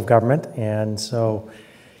Kennedy School of Government, and so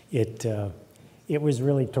it was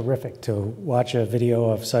really terrific to watch a video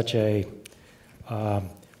of such a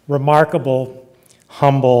remarkable,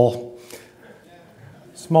 humble,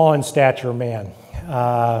 small in stature man.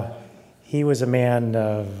 He was a man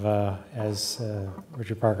of, as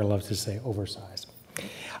Richard Parker loves to say, oversized.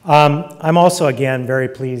 I'm also, again, very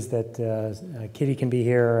pleased that Kitty can be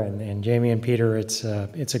here, and Jamie and Peter. It's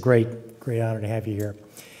a great honor to have you here.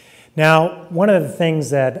 Now, one of the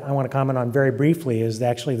things that I want to comment on very briefly is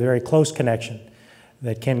actually the very close connection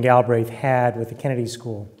that Ken Galbraith had with the Kennedy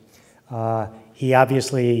School. He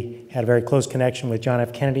obviously had a very close connection with John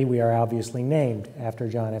F. Kennedy. We are obviously named after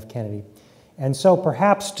John F. Kennedy. And so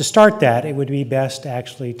perhaps to start that, it would be best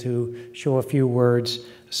actually to show a few words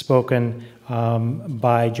spoken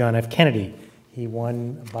by John F. Kennedy. He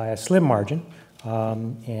won by a slim margin,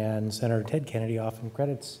 and Senator Ted Kennedy often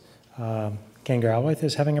credits Ken Galbraith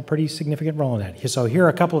as having a pretty significant role in that. So here are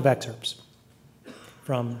a couple of excerpts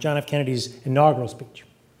from John F. Kennedy's inaugural speech.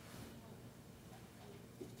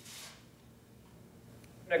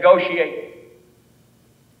 Negotiate.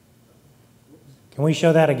 Can we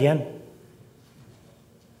show that again?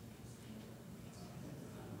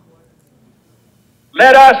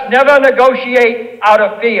 Let us never negotiate out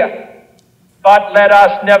of fear, but let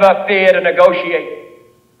us never fear to negotiate.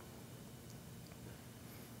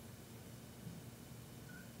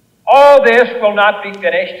 All this will not be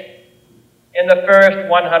finished in the first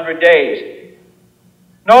 100 days,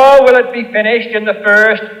 nor will it be finished in the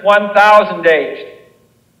first 1,000 days,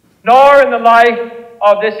 nor in the life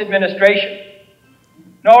of this administration,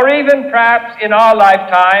 nor even perhaps in our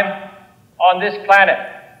lifetime on this planet.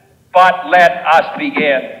 But let us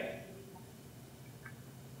begin.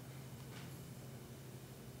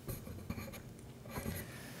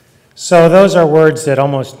 So those are words that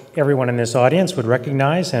almost everyone in this audience would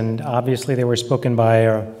recognize, and obviously they were spoken by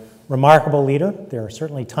a remarkable leader. They're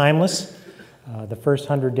certainly timeless. The first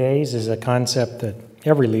 100 days is a concept that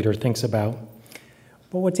every leader thinks about.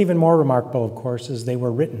 But what's even more remarkable, of course, is they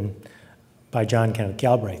were written by John Kenneth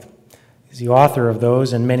Galbraith. He's the author of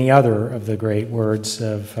those and many other of the great words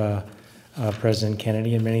of President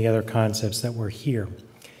Kennedy and many other concepts that were here.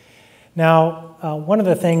 Now, one of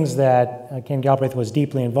the things that Ken Galbraith was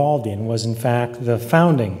deeply involved in was, in fact, the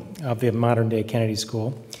founding of the modern-day Kennedy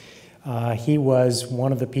School. He was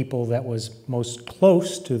one of the people that was most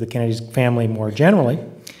close to the Kennedy family more generally,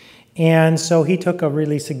 and so he took a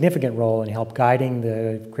really significant role in help guiding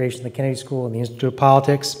the creation of the Kennedy School and the Institute of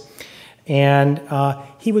Politics. And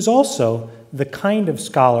he was also the kind of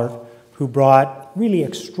scholar who brought really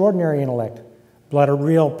extraordinary intellect, brought a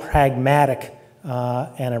real pragmatic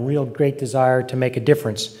and a real great desire to make a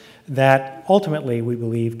difference that ultimately, we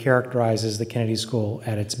believe, characterizes the Kennedy School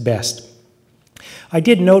at its best. I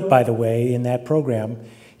did note, by the way, in that program,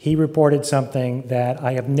 he reported something that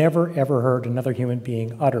I have never, ever heard another human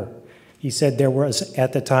being utter. He said there was,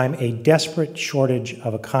 at the time, a desperate shortage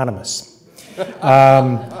of economists.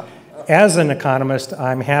 As an economist,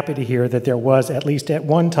 I'm happy to hear that there was, at least at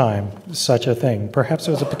one time, such a thing. Perhaps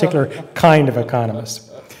it was a particular kind of economist.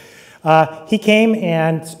 He came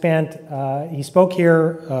and he spoke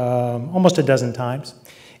here almost a dozen times,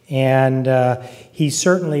 and he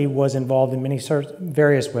certainly was involved in many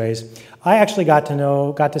various ways. I actually got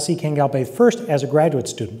to see Ken Galbraith first as a graduate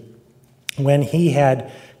student when he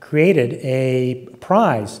had created a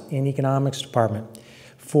prize in the economics department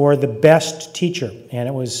for the best teacher, and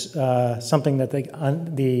it was something that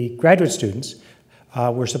the graduate students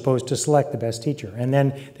were supposed to select the best teacher. And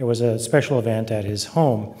then there was a special event at his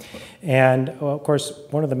home. And of course,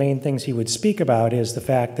 one of the main things he would speak about is the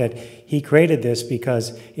fact that he created this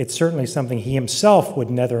because it's certainly something he himself would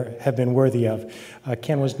never have been worthy of.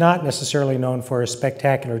 Ken was not necessarily known for his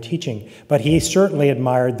spectacular teaching, but he certainly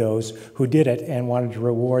admired those who did it and wanted to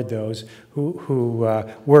reward those who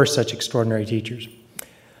were such extraordinary teachers.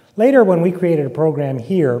 Later, when we created a program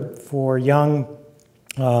here for young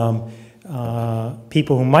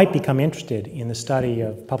people who might become interested in the study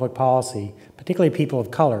of public policy, particularly people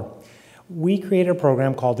of color, we created a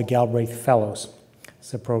program called the Galbraith Fellows.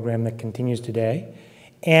 It's a program that continues today,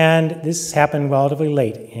 and this happened relatively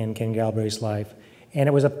late in Ken Galbraith's life, and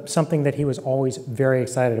it was something that he was always very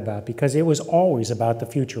excited about because it was always about the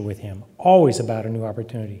future with him, always about a new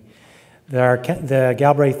opportunity. The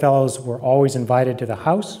Galbraith Fellows were always invited to the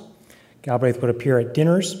house. Galbraith would appear at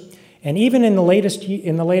dinners. And even in the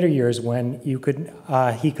later years when he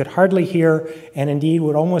could hardly hear and indeed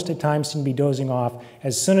would almost at times seem to be dozing off,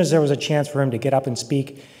 as soon as there was a chance for him to get up and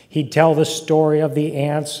speak, he'd tell the story of the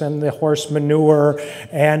ants and the horse manure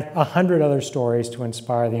and 100 other stories to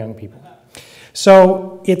inspire the young people.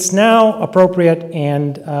 So it's now appropriate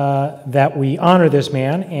and that we honor this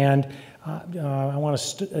man, and I want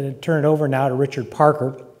to turn it over now to Richard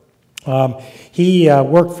Parker. He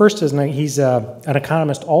worked first as he's an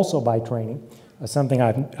economist also by training, something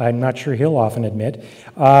I'm not sure he'll often admit.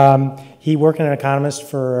 He worked as an economist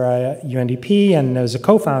for UNDP and was a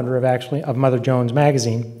co-founder of Mother Jones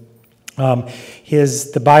magazine.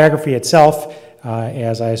 The biography itself,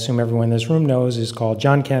 as I assume everyone in this room knows, is called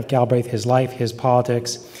John Kenneth Galbraith, His Life, His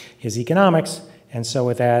Politics, His Economics. And so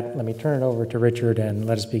with that, let me turn it over to Richard and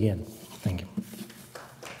let us begin. Thank you.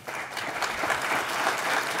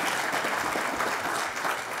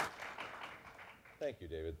 Thank you,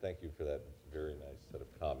 David. Thank you for that very nice set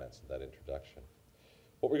of comments and that introduction.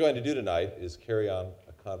 What we're going to do tonight is carry on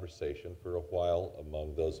a conversation for a while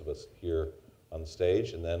among those of us here on the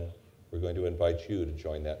stage, and then we're going to invite you to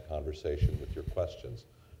join that conversation with your questions.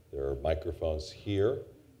 There are microphones here,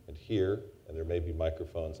 and there may be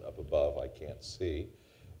microphones up above I can't see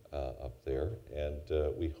up there, and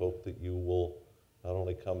we hope that you will not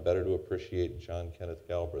only come better to appreciate John Kenneth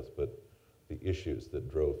Galbraith, but the issues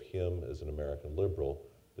that drove him as an American liberal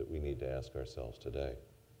that we need to ask ourselves today.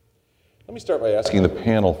 Let me start by asking the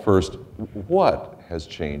panel first, what has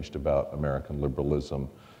changed about American liberalism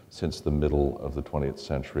since the middle of the 20th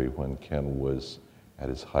century when Ken was at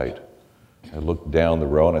his height? I looked down the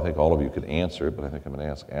row, and I think all of you could answer, but I think I'm going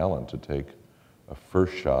to ask Alan to take a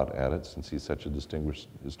first shot at it since he's such a distinguished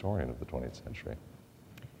historian of the 20th century.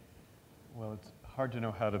 Well, it's hard to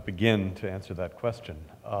know how to begin to answer that question.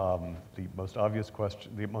 The most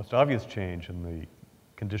obvious change in the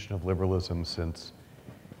condition of liberalism since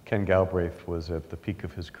Ken Galbraith was at the peak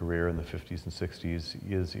of his career in the 50s and 60s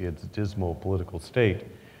is its dismal political state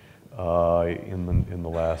in the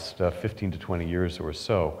last 15 to 20 years or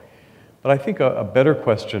so. But I think a better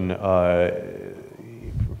question,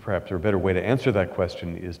 perhaps, or a better way to answer that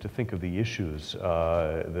question is to think of the issues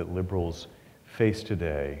that liberals face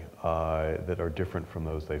today that are different from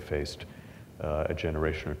those they faced a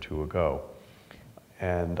generation or two ago.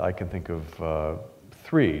 And I can think of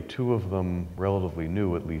two of them relatively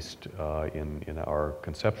new, at least in our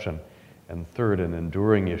conception, and third, an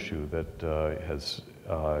enduring issue that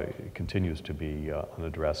continues to be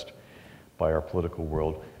unaddressed by our political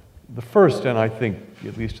world. The first, and I think,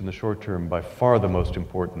 at least in the short term, by far the most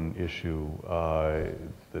important issue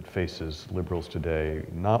that faces liberals today,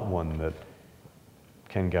 not one that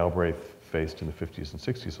Ken Galbraith faced in the 50s and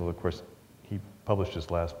 60s, although of course he published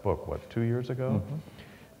his last book, what, 2 years ago? Mm-hmm.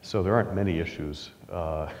 So there aren't many issues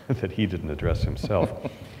that he didn't address himself,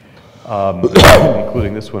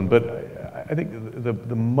 including this one. But I think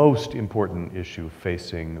the most important issue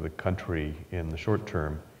facing the country in the short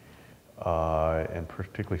term, and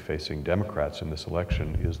particularly facing Democrats in this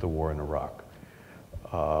election, is the war in Iraq.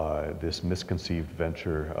 This misconceived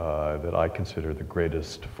venture that I consider the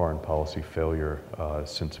greatest foreign policy failure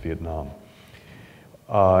since Vietnam.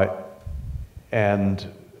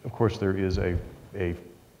 And of course there is a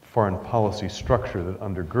foreign policy structure that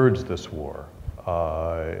undergirds this war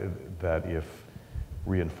that, if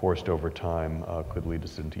reinforced over time, could lead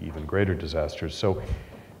us into even greater disasters. So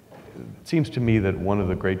it seems to me that one of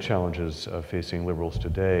the great challenges facing liberals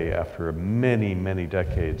today, after many, many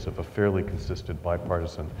decades of a fairly consistent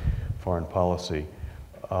bipartisan foreign policy,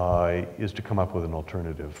 is to come up with an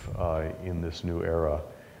alternative in this new era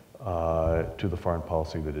to the foreign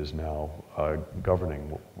policy that is now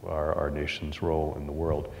governing our nation's role in the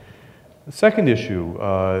world. The second issue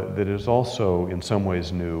that is also in some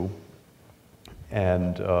ways new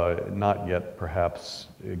and not yet perhaps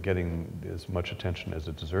getting as much attention as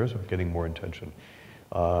it deserves, but getting more attention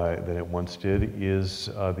than it once did, is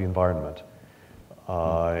the environment.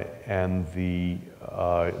 And the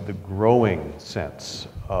growing sense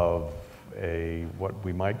of what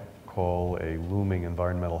we might call a looming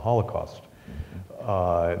environmental holocaust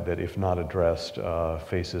that, if not addressed,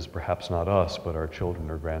 faces perhaps not us, but our children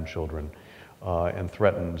or grandchildren, and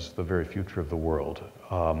threatens the very future of the world.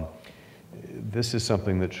 This is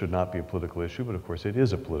something that should not be a political issue, but of course it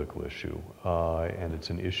is a political issue, and it's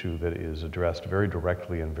an issue that is addressed very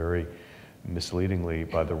directly and very misleadingly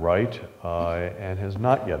by the right, and has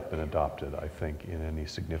not yet been adopted, I think, in any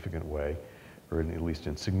significant way, or at least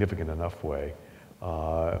in significant enough way,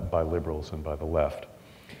 by liberals and by the left.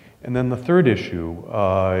 And then the third issue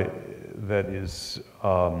that is,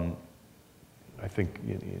 I think,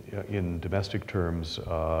 in domestic terms,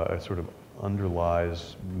 sort of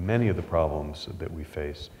underlies many of the problems that we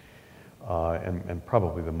face, and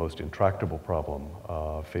probably the most intractable problem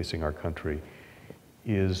facing our country,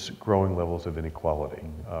 is growing levels of inequality.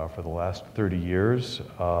 For the last 30 years,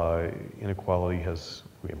 inequality has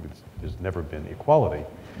there's never been equality,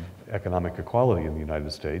 economic equality in the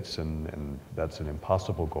United States, and that's an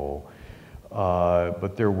impossible goal.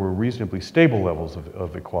 But there were reasonably stable levels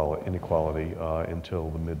of inequality until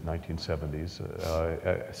the mid-1970s,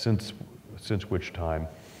 since which time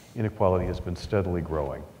inequality has been steadily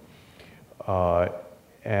growing.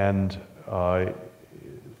 And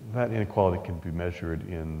that inequality can be measured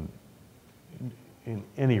in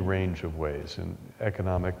any range of ways, in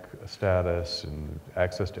economic status, in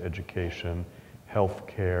access to education, health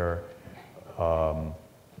care,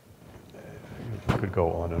 could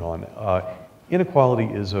go on and on.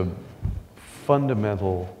 Inequality is a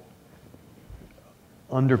fundamental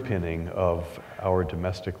underpinning of our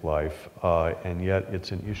domestic life, and yet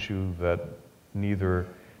it's an issue that neither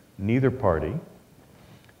party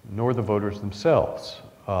nor the voters themselves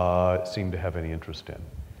seem to have any interest in.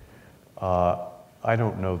 I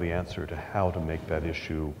don't know the answer to how to make that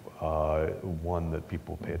issue one that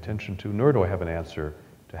people pay attention to, nor do I have an answer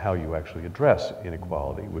to how you actually address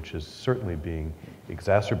inequality, which is certainly being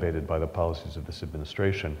exacerbated by the policies of this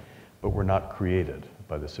administration, but were not created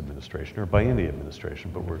by this administration or by any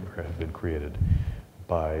administration, but have been created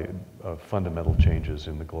by fundamental changes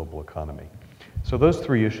in the global economy. So those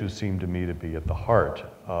three issues seem to me to be at the heart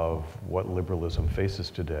of what liberalism faces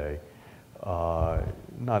today,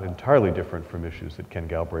 not entirely different from issues that Ken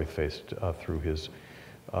Galbraith faced through his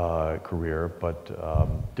career,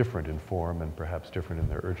 but different in form and perhaps different in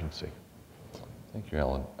their urgency. Thank you,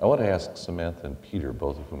 Alan. I want to ask Samantha and Peter,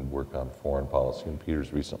 both of whom work on foreign policy, and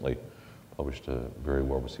Peter's recently published a very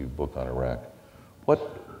well-received book on Iraq.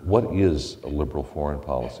 What is a liberal foreign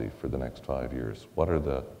policy for the next 5 years? What are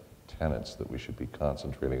the tenets that we should be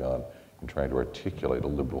concentrating on in trying to articulate a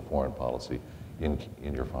liberal foreign policy in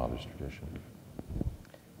your father's tradition?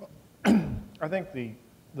 I think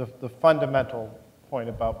the fundamental point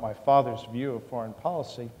about my father's view of foreign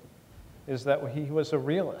policy is that he was a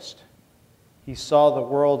realist. He saw the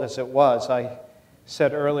world as it was. I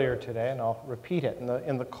said earlier today, and I'll repeat it,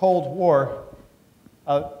 in the Cold War,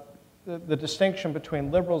 the distinction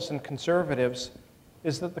between liberals and conservatives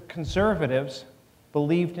is that the conservatives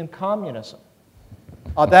believed in communism.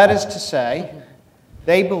 That is to say,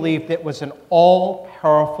 they believed it was an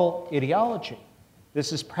all-powerful ideology.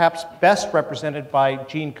 This is perhaps best represented by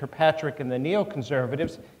Jean Kirkpatrick and the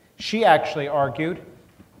neoconservatives. She actually argued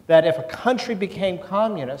that if a country became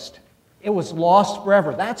communist, it was lost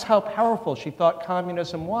forever. That's how powerful she thought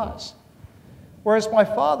communism was. Whereas my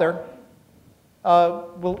father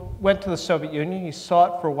went to the Soviet Union. He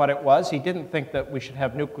saw it for what it was. He didn't think that we should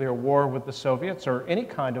have nuclear war with the Soviets or any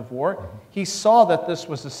kind of war. He saw that this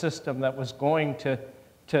was a system that was going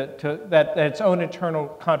that its own internal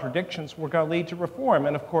contradictions were going to lead to reform.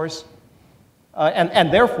 And of course,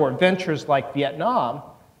 and therefore, ventures like Vietnam,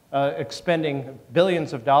 expending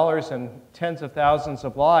billions of dollars and tens of thousands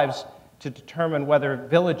of lives to determine whether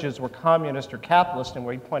villages were communist or capitalist, and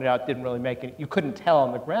where he pointed out didn't really make it, you couldn't tell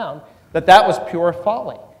on the ground, that was pure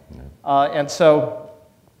folly. And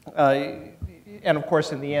of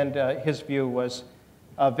course, in the end, his view was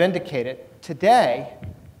vindicated. Today,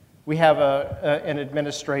 we have an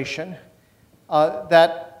administration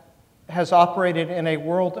that has operated in a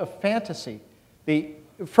world of fantasy.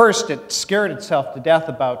 First, it scared itself to death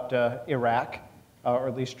about Iraq, or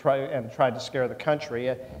at least tried to scare the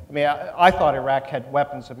country. I mean, I thought Iraq had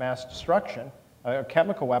weapons of mass destruction,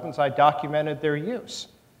 chemical weapons. I documented their use.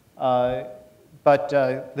 But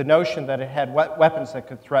the notion that it had weapons that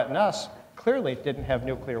could threaten us, clearly it didn't have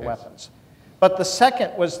nuclear weapons. But the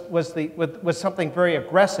second was something very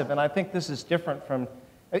aggressive, and I think this is different from,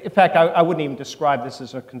 in fact, I wouldn't even describe this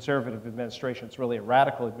as a conservative administration. It's really a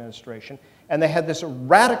radical administration. And they had this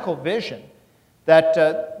radical vision that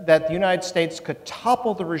the United States could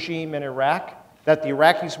topple the regime in Iraq, that the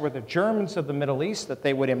Iraqis were the Germans of the Middle East, that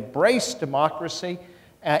they would embrace democracy,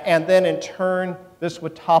 and then in turn, this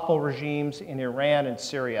would topple regimes in Iran and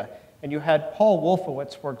Syria. And you had Paul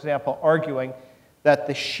Wolfowitz, for example, arguing that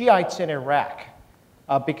the Shiites in Iraq,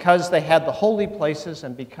 because they had the holy places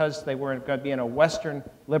and because they were going to be in a Western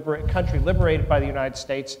country liberated by the United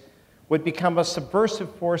States, would become a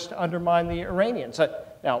subversive force to undermine the Iranians.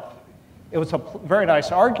 Now, it was a very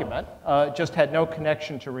nice argument, just had no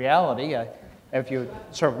connection to reality. If you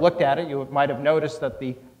sort of looked at it, you might have noticed that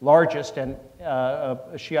the largest and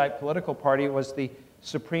Shiite political party was the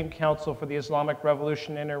Supreme Council for the Islamic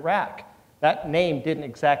Revolution in Iraq. That name didn't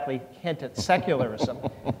exactly hint at secularism.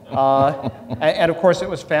 And of course, it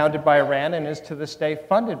was founded by Iran and is to this day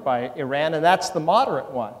funded by Iran, and that's the moderate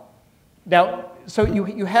one. Now, so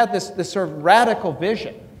you had this sort of radical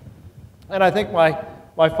vision. And I think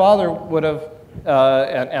my father would have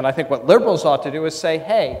and I think what liberals ought to do is say,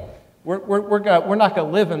 hey, we're not going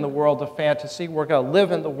to live in the world of fantasy. We're going to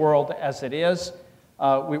live in the world as it is.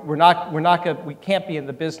 We can't be in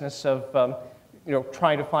the business of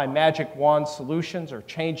trying to find magic wand solutions or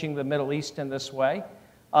changing the Middle East in this way.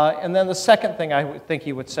 And then the second thing I would think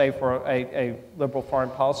he would say for a liberal foreign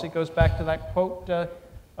policy goes back to that quote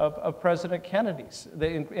of President Kennedy's,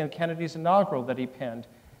 in Kennedy's inaugural that he penned.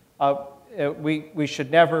 We should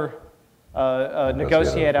never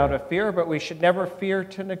negotiate out of fear, but we should never fear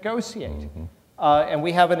to negotiate. Mm-hmm. And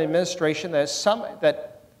we have an administration that is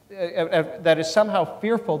somehow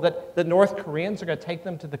fearful that the North Koreans are going to take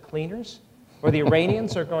them to the cleaners, or the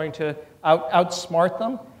Iranians are going to outsmart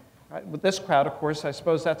them. Right? With this crowd, of course, I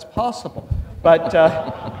suppose that's possible.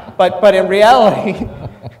 But in reality,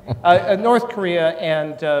 North Korea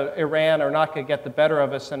and Iran are not going to get the better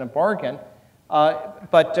of us in a bargain.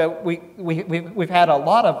 But we've had a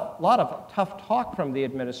lot of tough talk from the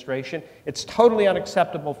administration. It's totally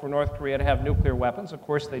unacceptable for North Korea to have nuclear weapons. Of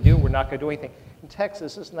course they do. We're not going to do anything. In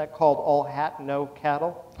Texas, isn't that called all hat, no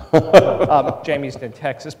cattle? Jamie's in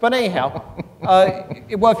Texas. But anyhow,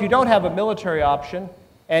 well, if you don't have a military option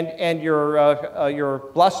and your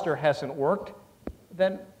bluster hasn't worked,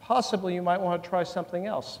 then possibly you might want to try something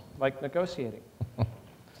else, like negotiating.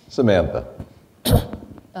 Samantha.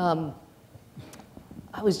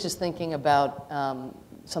 I was just thinking about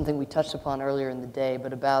something we touched upon earlier in the day,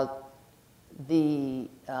 but about the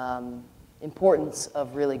importance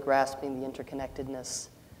of really grasping the interconnectedness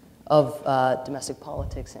of domestic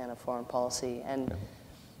politics and of foreign policy. And,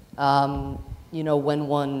 when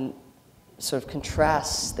one sort of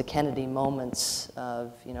contrasts the Kennedy moments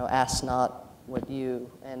of, ask not what you,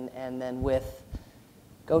 and then with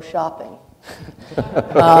go shopping.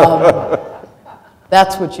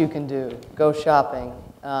 That's what you can do. Go shopping,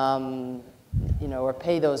 or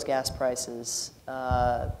pay those gas prices.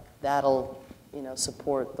 That'll,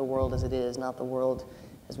 support the world as it is, not the world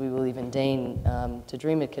as we will even deign to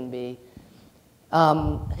dream it can be.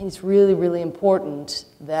 I think it's really, really important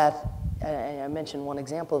that, and I mentioned one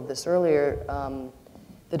example of this earlier,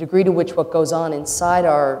 the degree to which what goes on inside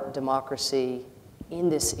our democracy in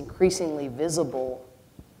this increasingly visible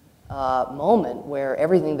moment where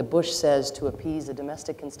everything the Bush says to appease a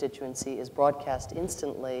domestic constituency is broadcast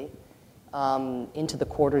instantly into the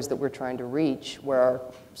quarters that we're trying to reach, where our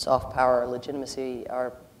soft power, our legitimacy,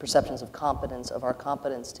 our perceptions of competence, of our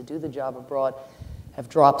competence to do the job abroad have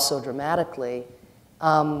dropped so dramatically.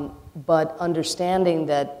 But understanding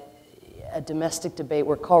that a domestic debate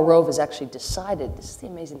where Karl Rove has actually decided, this is the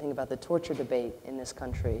amazing thing about the torture debate in this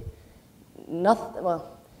country, nothing,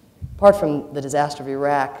 well, apart from the disaster of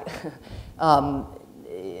Iraq,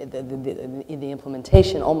 in the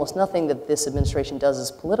implementation, almost nothing that this administration does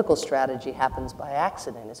as political strategy happens by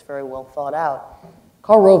accident. It's very well thought out.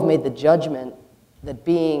 Karl Rove made the judgment that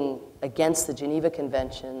being against the Geneva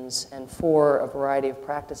Conventions and for a variety of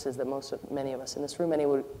practices that many of us in this room,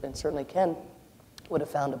 and certainly Ken, would have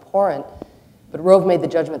found abhorrent, but Rove made the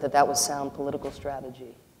judgment that that was sound political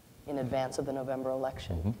strategy in advance of the November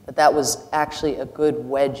election, that was actually a good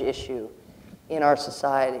wedge issue in our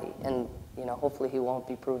society. And hopefully he won't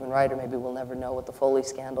be proven right, or maybe we'll never know with the Foley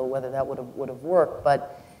scandal whether that would have worked.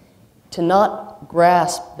 But to not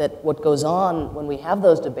grasp that what goes on when we have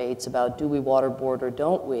those debates about do we waterboard or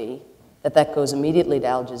don't we, that goes immediately to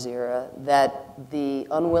Al Jazeera, that the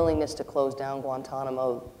unwillingness to close down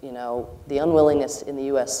Guantanamo, the unwillingness in the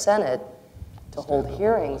US Senate to hold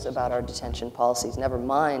hearings about our detention policies, never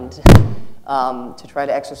mind to try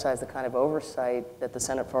to exercise the kind of oversight that the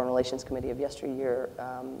Senate Foreign Relations Committee of yesteryear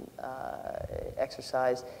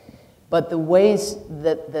exercised. But the ways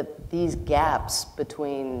that these gaps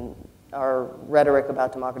between our rhetoric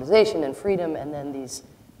about democratization and freedom and then these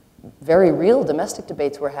very real domestic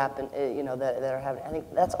debates that are happening, I think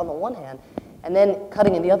that's on the one hand. And then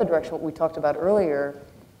cutting in the other direction, what we talked about earlier,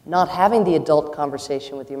 not having the adult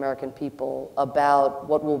conversation with the American people about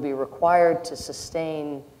what will be required to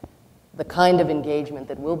sustain the kind of engagement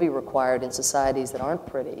that will be required in societies that aren't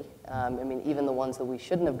pretty. Even the ones that we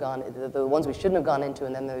shouldn't have gone, the ones we shouldn't have gone into,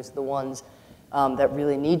 and then there's the ones that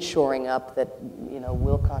really need shoring up that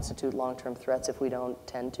will constitute long-term threats if we don't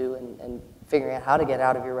tend to, and figuring out how to get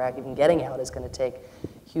out of Iraq, even getting out is going to take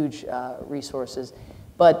huge resources.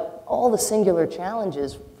 But all the singular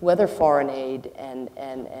challenges, whether foreign aid and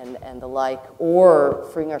the like, or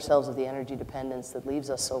freeing ourselves of the energy dependence that leaves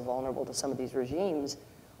us so vulnerable to some of these regimes,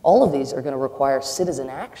 all of these are going to require citizen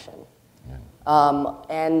action.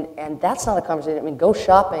 And that's not a conversation. Go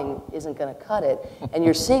shopping isn't going to cut it. And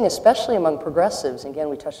you're seeing, especially among progressives, again,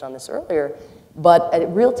 we touched on this earlier, but a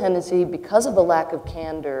real tendency, because of the lack of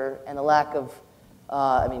candor and the lack of,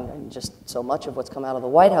 I mean, just so much of what's come out of the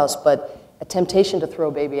White House, but a temptation to throw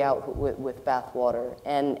baby out with bathwater,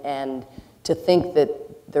 and to think that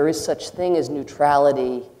there is such thing as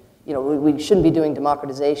neutrality. You know, we shouldn't be doing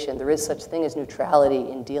democratization. There is such thing as neutrality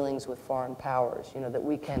in dealings with foreign powers. You know, that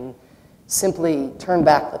we can simply turn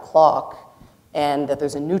back the clock, and that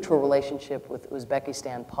there's a neutral relationship with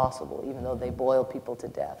Uzbekistan possible, even though they boil people to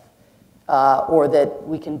death. Or that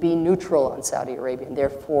we can be neutral on Saudi Arabia and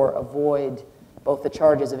therefore avoid both the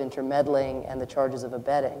charges of intermeddling and the charges of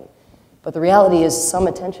abetting. But the reality is some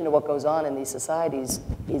attention to what goes on in these societies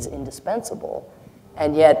is indispensable.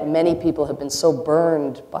 And yet many people have been so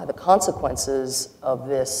burned by the consequences of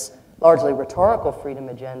this largely rhetorical freedom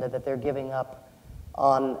agenda that they're giving up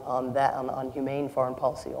on humane foreign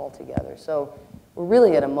policy altogether. So we're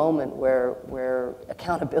really at a moment where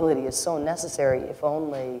accountability is so necessary, if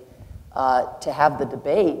only to have the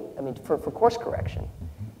debate, I mean, for course correction,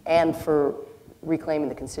 and for reclaiming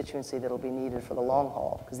the constituency that'll be needed for the long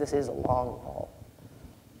haul, because this is a long haul.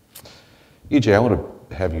 EJ, I want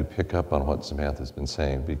to have you pick up on what Samantha's been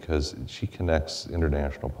saying, because she connects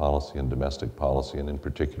international policy and domestic policy, and in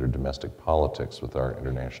particular domestic politics, with our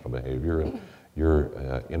international behavior. And you're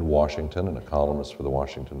in Washington and a columnist for the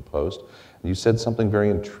Washington Post. And you said something very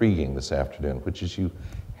intriguing this afternoon, which is you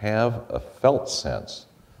have a felt sense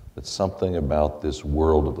that something about this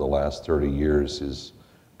world of the last 30 years is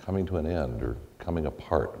coming to an end or coming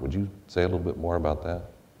apart. Would you say a little bit more about that?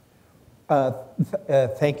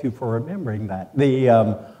 Thank you for remembering that.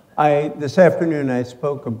 This afternoon I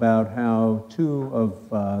spoke about how two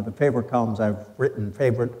of the favorite columns I've written,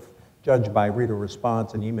 judged by reader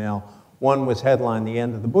response and email, one was headlined The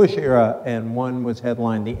End of the Bush Era, and one was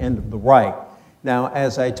headlined The End of the Right. Now,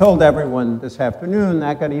 as I told everyone this afternoon,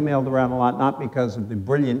 that got emailed around a lot, not because of the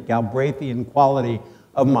brilliant Galbraithian quality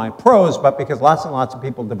of my prose, but because lots and lots of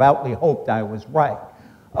people devoutly hoped I was right.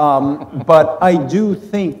 But I do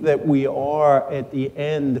think that we are at the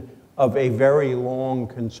end of a very long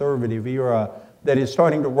conservative era that is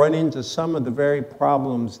starting to run into some of the very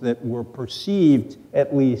problems that were perceived,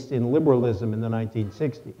 at least in liberalism in the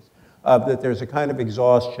 1960s. That there's a kind of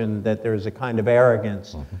exhaustion, that there's a kind of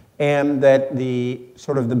arrogance, and that the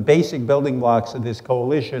sort of the basic building blocks of this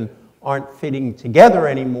coalition aren't fitting together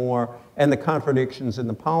anymore, and the contradictions in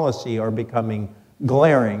the policy are becoming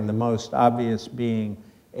glaring, the most obvious being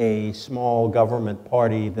a small government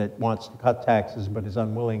party that wants to cut taxes but is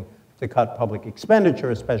unwilling to cut public expenditure,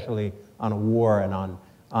 especially on a war and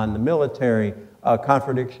on the military,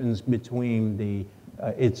 contradictions between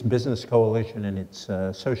its business coalition and its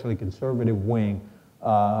socially conservative wing,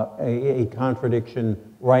 a contradiction,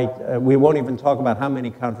 right? We won't even talk about how many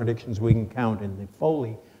contradictions we can count in the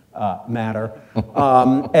Foley matter.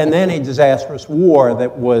 And then a disastrous war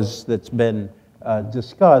that's been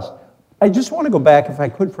discussed. I just want to go back, if I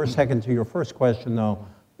could, for a second to your first question, though.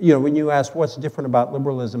 You know, when you asked what's different about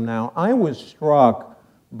liberalism now, I was struck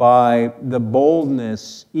by the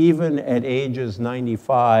boldness, even at ages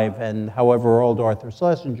 95 and however old Arthur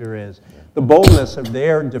Schlesinger is, the boldness of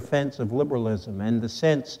their defense of liberalism and the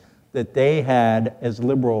sense that they had as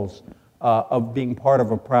liberals of being part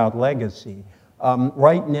of a proud legacy.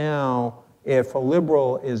 Right now, if a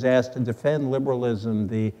liberal is asked to defend liberalism,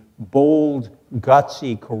 the bold,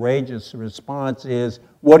 gutsy, courageous response is,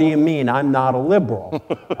 what do you mean? I'm not a liberal.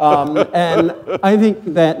 And I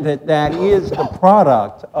think that is the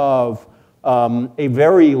product of a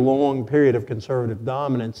very long period of conservative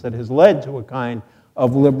dominance that has led to a kind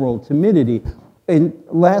of liberal timidity. And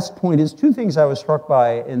last point is two things I was struck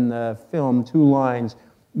by in the film, two lines.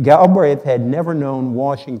 Galbraith had never known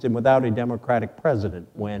Washington without a Democratic president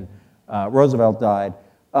when Roosevelt died.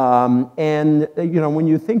 And you know, when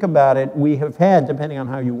you think about it, we have had, depending on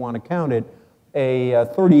how you want to count it, a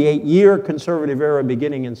 38-year conservative era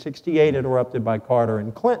beginning in '68, interrupted by Carter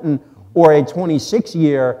and Clinton, or a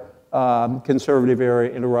 26-year conservative era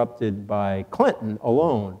interrupted by Clinton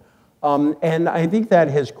alone. And I think that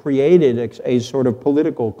has created a sort of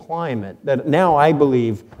political climate that now I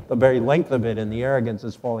believe the very length of it and the arrogance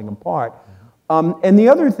is falling apart. And the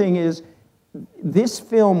other thing is, this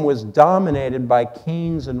film was dominated by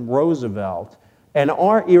Keynes and Roosevelt, and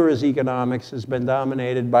our era's economics has been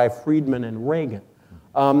dominated by Friedman and Reagan.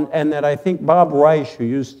 And that I think Bob Reich, who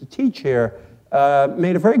used to teach here,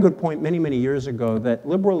 made a very good point many, many years ago that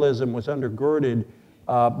liberalism was undergirded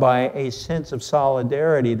by a sense of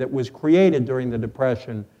solidarity that was created during the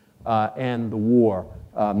Depression and the war.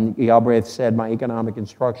 Galbraith said, my economic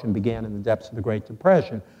instruction began in the depths of the Great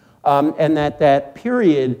Depression. And that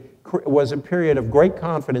period was a period of great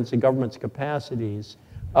confidence in government's capacities,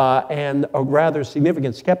 and a rather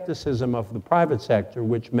significant skepticism of the private sector,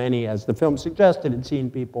 which many, as the film suggested,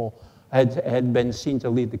 had been seen to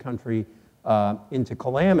lead the country into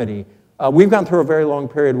calamity. We've gone through a very long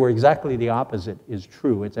period where exactly the opposite is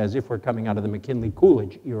true. It's as if we're coming out of the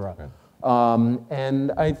McKinley-Coolidge era.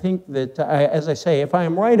 And I think that, as I say, if I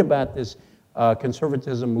am right about this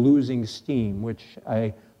conservatism losing steam, which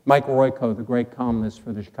Mike Royko, the great columnist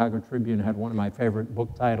for the Chicago Tribune, had one of my favorite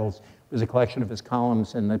book titles. It was a collection of his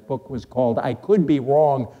columns, and the book was called "I Could Be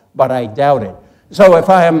Wrong, But I Doubt It." So if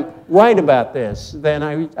I am right about this, then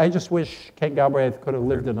I just wish Ken Galbraith could have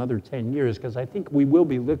lived another 10 years, because I think we will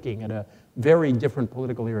be looking at a very different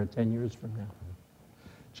political era 10 years from now.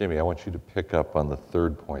 Jamie, I want you to pick up on the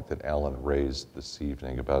third point that Alan raised this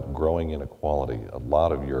evening about growing inequality. A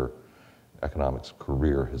lot of your economics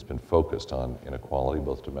career has been focused on inequality,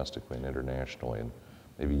 both domestically and internationally, and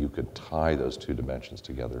maybe you could tie those two dimensions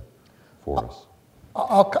together for us.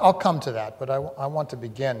 I'll come to that, but I want to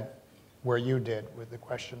begin where you did with the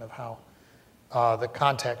question of how the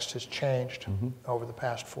context has changed over the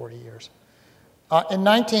past 40 years. In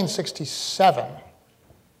 1967,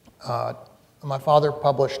 my father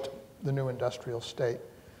published The New Industrial State,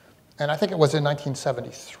 and I think it was in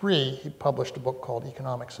 1973 he published a book called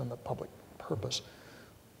Economics and the Public Purpose.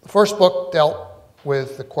 The first book dealt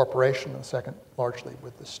with the corporation, and the second largely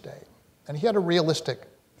with the state. And he had a realistic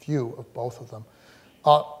view of both of them.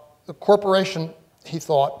 The corporation, he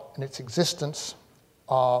thought, in its existence,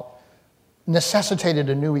 necessitated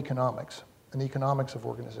a new economics, an economics of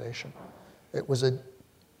organization. It was a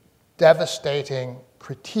devastating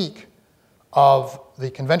critique of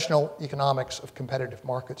the conventional economics of competitive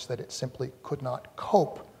markets, that it simply could not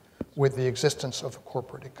cope with the existence of a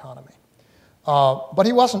corporate economy. But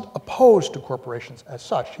he wasn't opposed to corporations as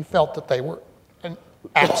such. He felt that they were an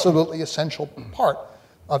absolutely essential part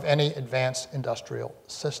of any advanced industrial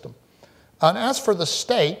system. And as for the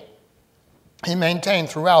state, he maintained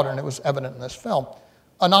throughout, and it was evident in this film,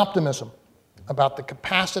 an optimism about the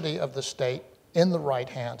capacity of the state in the right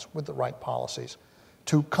hands with the right policies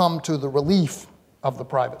to come to the relief of the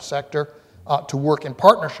private sector, to work in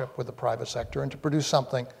partnership with the private sector, and to produce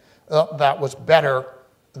something that was better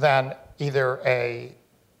than either a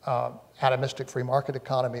atomistic free market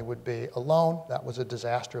economy would be alone. That was a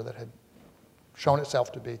disaster that had shown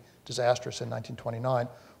itself to be disastrous in 1929,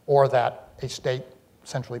 or that a state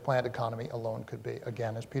centrally planned economy alone could be,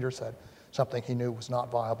 again, as Peter said, something he knew was not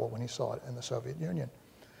viable when he saw it in the Soviet Union.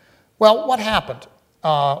 Well, what happened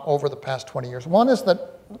over the past 20 years? One is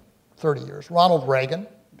that 30 years, Ronald Reagan,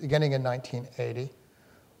 beginning in 1980,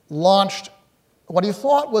 launched what he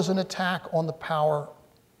thought was an attack on the power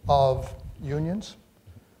of unions,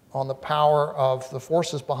 on the power of the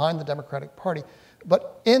forces behind the Democratic Party.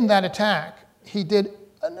 But in that attack, he did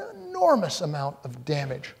an enormous amount of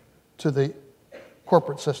damage to the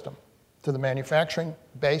corporate system, to the manufacturing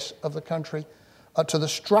base of the country, to the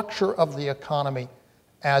structure of the economy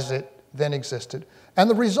as it then existed. And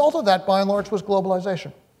the result of that, by and large, was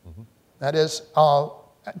globalization. That is,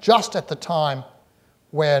 just at the time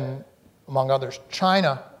when, among others,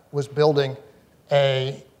 China was building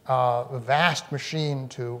a vast machine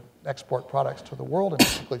to export products to the world, and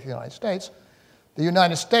particularly the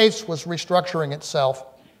United States was restructuring itself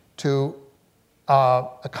to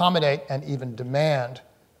accommodate and even demand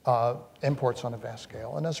imports on a vast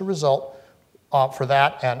scale. And as a result, for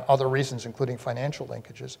that and other reasons, including financial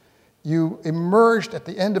linkages, you emerged at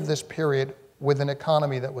the end of this period with an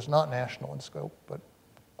economy that was not national in scope, but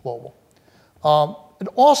global. It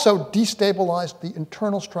also destabilized the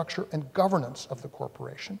internal structure and governance of the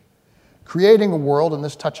corporation, creating a world, and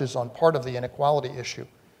this touches on part of the inequality issue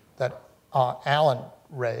that Alan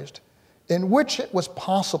raised, in which it was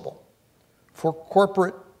possible for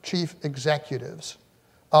corporate chief executives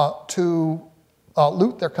to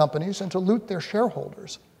loot their companies and to loot their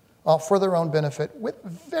shareholders for their own benefit, with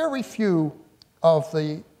very few of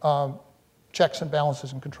the checks and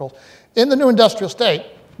balances and controls. In the New Industrial State,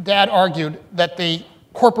 Dad argued that the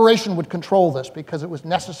corporation would control this because it was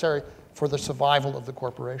necessary for the survival of the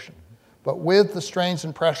corporation. But with the strains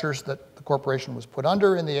and pressures that the corporation was put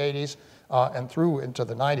under in the 80s and through into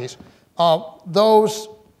the 90s,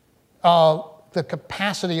 the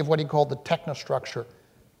capacity of what he called the technostructure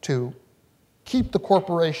to keep the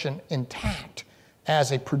corporation intact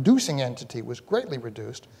as a producing entity was greatly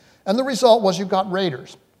reduced. And the result was you got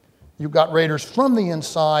raiders. You got raiders from the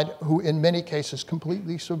inside who, in many cases,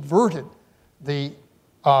 completely subverted the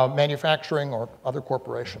manufacturing or other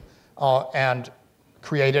corporation and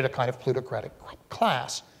created a kind of plutocratic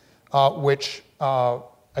class, which,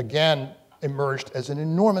 again, emerged as an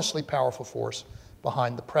enormously powerful force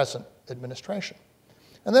behind the present administration.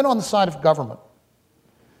 And then on the side of government,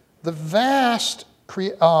 the vast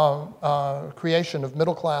creation of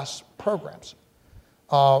middle-class programs,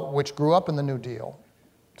 which grew up in the New Deal,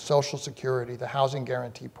 Social Security, the housing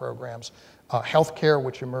guarantee programs, health care,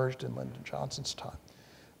 which emerged in Lyndon Johnson's time,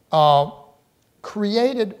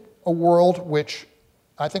 created a world which,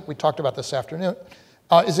 I think we talked about this afternoon,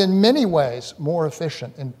 is in many ways more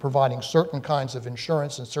efficient in providing certain kinds of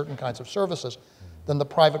insurance and certain kinds of services than the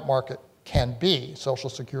private market can be. Social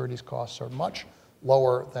Security's costs are much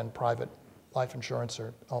lower than private life insurance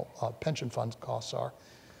or pension fund costs are.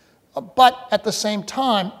 But at the same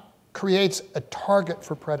time, creates a target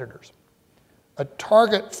for predators, a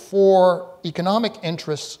target for economic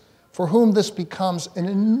interests for whom this becomes an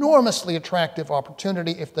enormously attractive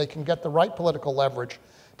opportunity if they can get the right political leverage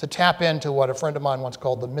to tap into what a friend of mine once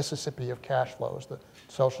called the Mississippi of cash flows, the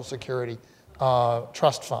Social Security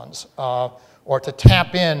trust funds, or to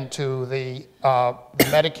tap into the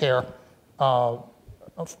Medicare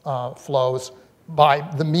flows by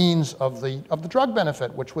the means of the drug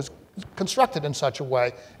benefit, which was constructed in such a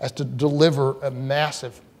way as to deliver a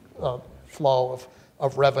massive flow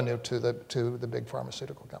of revenue to the big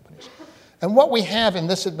pharmaceutical companies. And what we have in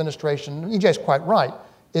this administration, and EJ's quite right,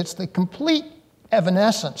 it's the complete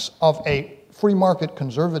evanescence of a free market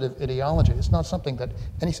conservative ideology. It's not something that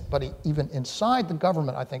anybody, even inside the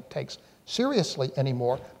government, I think, takes seriously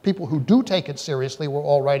anymore. People who do take it seriously were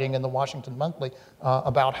all writing in the Washington Monthly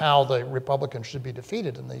about how the Republicans should be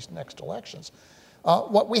defeated in these next elections.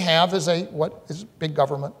 What we have is what is big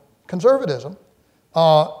government conservatism.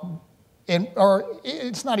 Or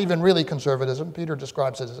it's not even really conservatism. Peter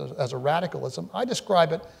describes it as a radicalism. I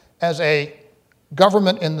describe it as a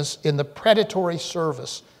government in the predatory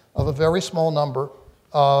service of a very small number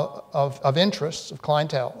of interests, of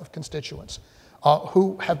clientele, of constituents,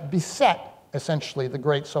 who have beset, essentially, the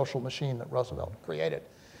great social machine that Roosevelt created.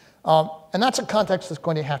 And that's a context that's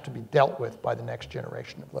going to have to be dealt with by the next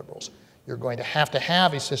generation of liberals. You're going to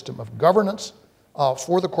have a system of governance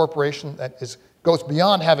for the corporation that goes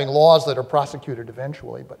beyond having laws that are prosecuted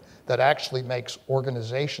eventually, but that actually makes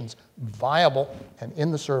organizations viable and in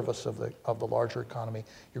the service of the larger economy.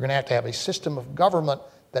 You're going to have a system of government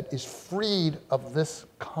that is freed of this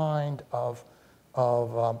kind of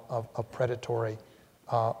predatory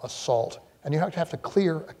assault. And you have to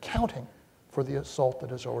clear accounting for the assault that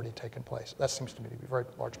has already taken place. That seems to me to be a very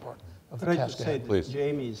large part of the task ahead. Could I just say that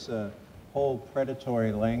Jamie's whole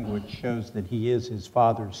predatory language shows that he is his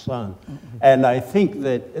father's son. And I think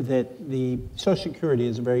that the Social Security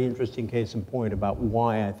is a very interesting case in point about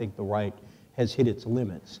why I think the right has hit its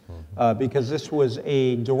limits. Because this was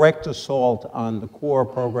a direct assault on the core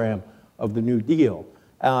program of the New Deal.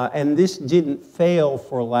 And this didn't fail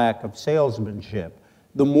for lack of salesmanship.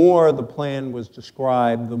 The more the plan was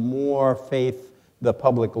described, the more faith the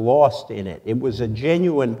public lost in it. It was a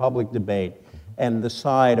genuine public debate, and the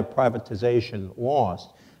side of privatization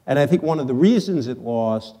lost. And I think one of the reasons it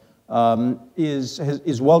lost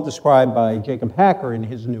is well described by Jacob Hacker in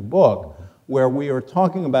his new book, where we are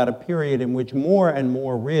talking about a period in which more and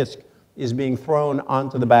more risk is being thrown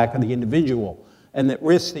onto the back of the individual, and that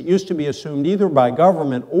risk that used to be assumed either by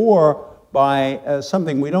government or by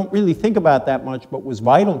something we don't really think about that much but was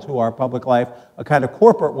vital to our public life, a kind of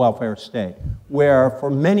corporate welfare state, where for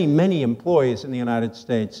many, many employees in the United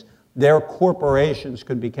States, their corporations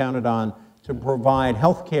could be counted on to provide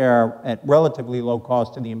health care at relatively low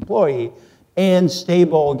cost to the employee and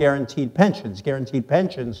stable guaranteed pensions. Guaranteed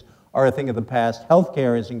pensions are a thing of the past. Health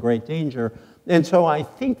care is in great danger. And so I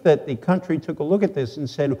think that the country took a look at this and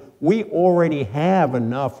said, we already have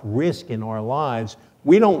enough risk in our lives.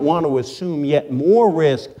 We don't want to assume yet more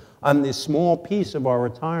risk on this small piece of our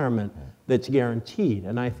retirement that's guaranteed.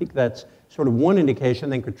 And I think that's sort of one indication.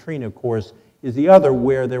 Then Katrina, of course, is the other,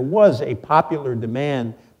 where there was a popular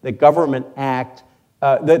demand that government that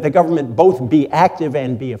the government both be active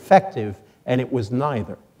and be effective, and it was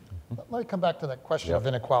neither. Let me come back to that question of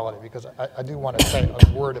inequality, because I do want to say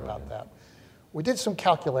a word about that. We did some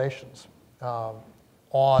calculations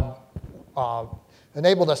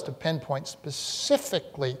enabled us to pinpoint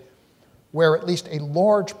specifically where at least a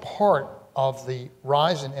large part of the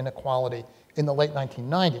rise in inequality in the late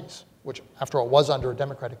 1990s, which after all was under a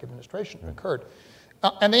Democratic administration, occurred.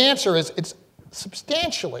 And the answer is it's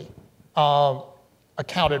substantially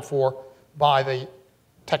accounted for by the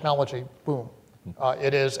technology boom.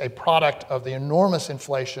 It is a product of the enormous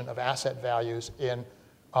inflation of asset values in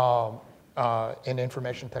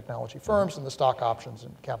information technology firms and the stock options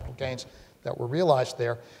and capital gains that were realized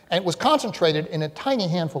there. And it was concentrated in a tiny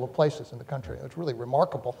handful of places in the country. It's really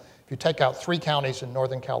remarkable. If you take out 3 counties in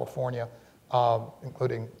Northern California,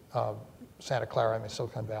 including Santa Clara, I mean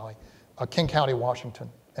Silicon Valley, King County, Washington,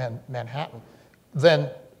 and Manhattan, then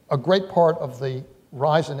a great part of the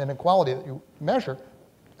rise in inequality that you measure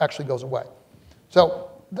actually goes away. So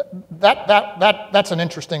that's an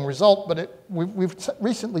interesting result, but we've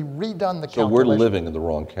recently redone the calculation. So we're living in the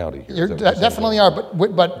wrong county here. You definitely are,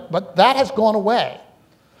 but that has gone away.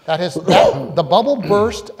 The bubble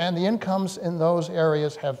burst and the incomes in those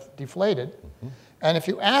areas have deflated. Mm-hmm. And if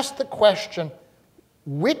you ask the question,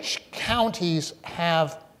 which counties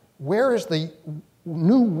where is the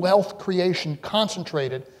new wealth creation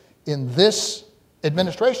concentrated in this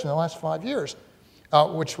administration in the last 5 years,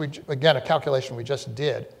 which again, a calculation we just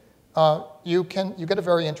did, you get a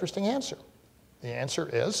very interesting answer. The answer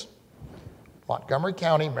is Montgomery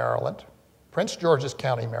County, Maryland, Prince George's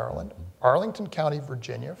County, Maryland, Arlington County,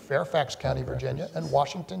 Virginia, Fairfax County, Virginia, and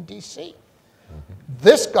Washington, D.C.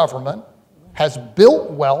 This government has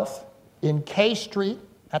built wealth in K Street,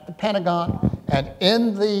 at the Pentagon, and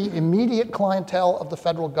in the immediate clientele of the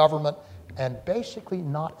federal government, and basically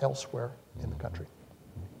not elsewhere in the country.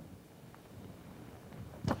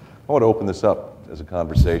 I want to open this up as a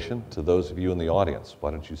conversation to those of you in the audience.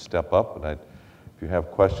 Why don't you step up, and if you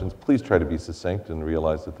have questions, please try to be succinct and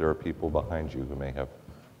realize that there are people behind you who may have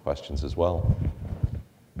questions as well.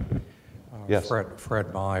 Yes.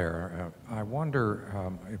 Fred Meyer. I wonder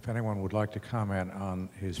if anyone would like to comment on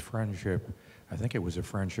his friendship. I think it was a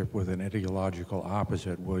friendship with an ideological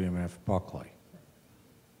opposite, William F. Buckley.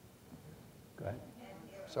 Go ahead.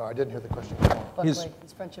 Sorry, I didn't hear the question. Buckley,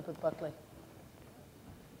 his friendship with Buckley.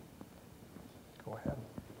 Go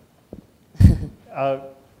ahead.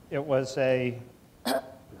 It was a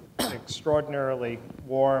extraordinarily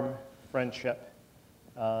warm friendship.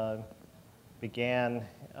 Began,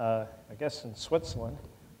 I guess, in Switzerland,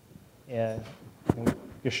 in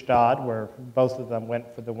Gstaad, where both of them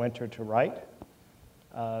went for the winter to write.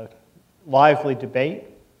 Lively debate,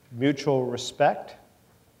 mutual respect,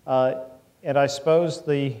 and I suppose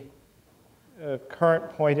the current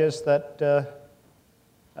point is that,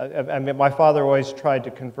 I mean, my father always tried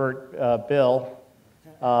to convert Bill.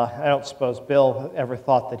 I don't suppose Bill ever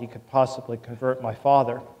thought that he could possibly convert my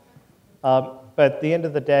father. But at the end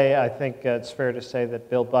of the day, I think it's fair to say that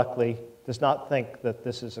Bill Buckley does not think that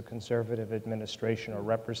this is a conservative administration or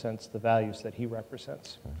represents the values that he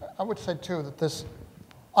represents. I would say, too, that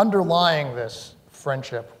underlying this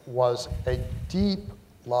friendship was a deep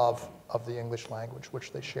love of the English language,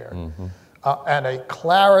 which they shared, and a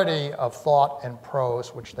clarity of thought and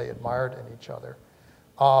prose, which they admired in each other.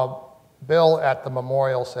 Bill, at the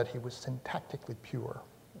memorial, said he was syntactically pure,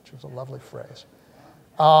 which was a lovely phrase.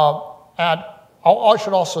 And I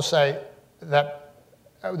should also say that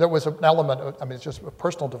there was an element of, I mean, it's just a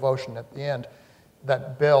personal devotion at the end,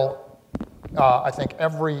 that Bill, I think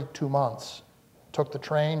every 2 months, took the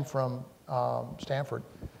train from Stanford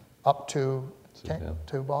up to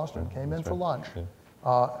Boston, came in for lunch,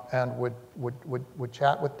 and would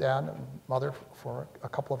chat with Dad and Mother for a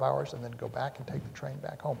couple of hours, and then go back and take the train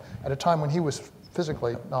back home at a time when he was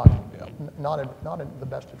physically not in the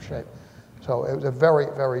best of shape. So it was a very,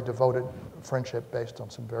 very devoted friendship based on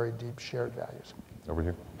some very deep shared values. Over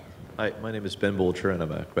here. Hi, my name is Ben Bolcher, and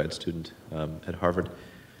I'm a grad student at Harvard.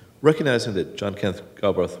 Recognizing that John Kenneth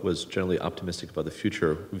Galbraith was generally optimistic about the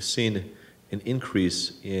future, we've seen an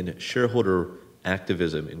increase in shareholder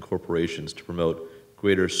activism in corporations to promote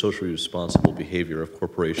greater socially responsible behavior of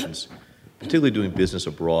corporations, particularly doing business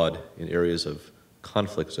abroad in areas of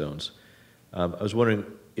conflict zones. I was wondering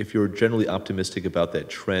if you're generally optimistic about that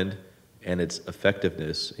trend and its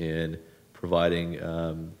effectiveness in providing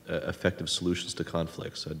effective solutions to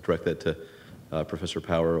conflicts. I'd direct that to Professor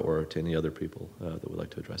Power or to any other people that would like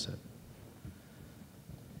to address that.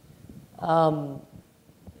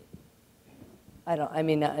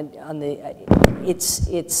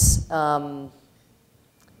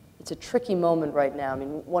 It's a tricky moment right now. I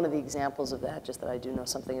mean, one of the examples of that, just that I do know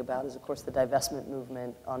something about, is of course the divestment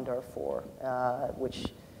movement on Darfur,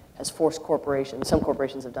 which has forced corporations. Some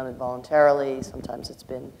corporations have done it voluntarily. Sometimes it's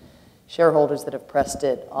been shareholders that have pressed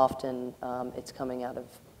it. Often it's coming out of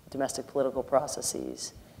domestic political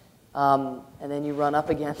processes. And then you run up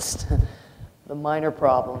against the minor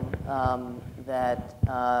problem that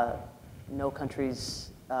no countries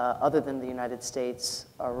other than the United States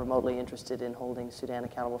are remotely interested in holding Sudan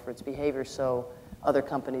accountable for its behavior. So other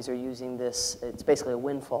companies are using this. It's basically a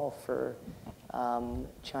windfall for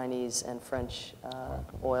Chinese and French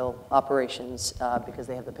oil operations because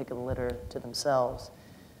they have the pick of the litter to themselves.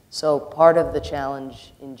 So part of the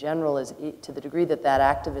challenge in general is to the degree that that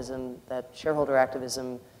activism, that shareholder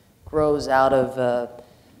activism, grows out of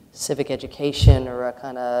civic education or a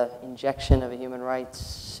kind of injection of human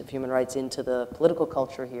rights into the political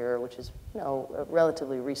culture here, which is, you know, a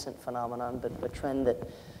relatively recent phenomenon, but a trend that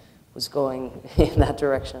was going in that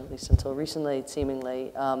direction, at least until recently,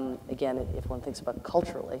 seemingly. Again, if one thinks about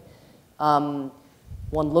culturally, one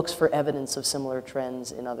looks for evidence of similar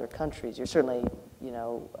trends in other countries. You're certainly, you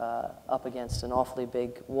know, up against an awfully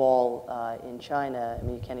big wall in China. I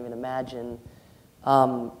mean, you can't even imagine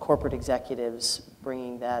corporate executives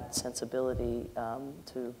bringing that sensibility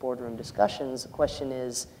to boardroom discussions. The question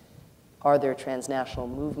is, are there transnational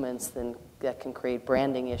movements that can create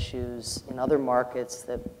branding issues in other markets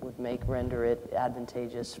that would render it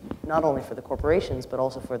advantageous, not only for the corporations, but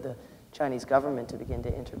also for the Chinese government to begin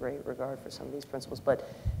to integrate regard for some of these principles. But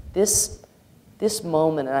this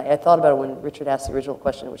moment, and I thought about it when Richard asked the original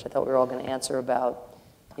question, which I thought we were all going to answer about,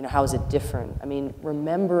 you know, how is it different? I mean,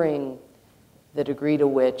 remembering the degree to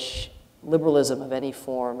which liberalism of any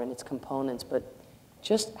form and its components, but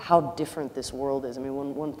just how different this world is. I mean,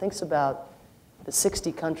 when one thinks about the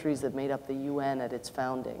 60 countries that made up the UN at its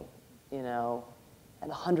founding, you know, and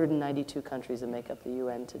the 192 countries that make up the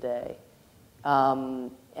UN today,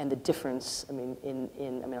 and the difference, I mean,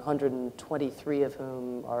 in 123 of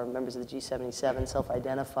whom are members of the G77,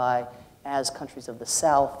 self-identify as countries of the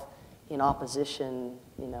South in opposition,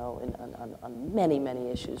 you know, on many, many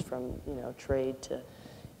issues, from, you know, trade to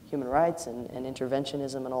human rights and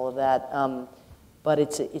interventionism and all of that. But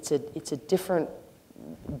it's a different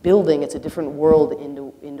building, it's a different world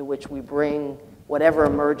into which we bring whatever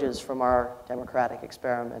emerges from our democratic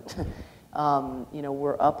experiment. You know,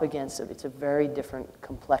 we're up against it. It's a very different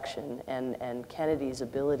complexion, and Kennedy's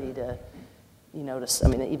ability to, you know, I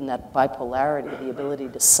mean, even that bipolarity, the ability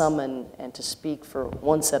to summon and to speak for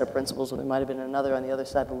one set of principles when there might have been another on the other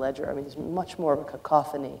side of the ledger. I mean, there's much more of a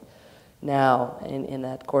cacophony now in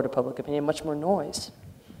that court of public opinion, much more noise.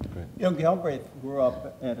 You know, Galbraith grew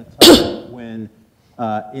up at a time when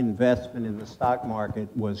investment in the stock market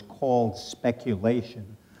was called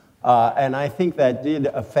speculation. And I think that did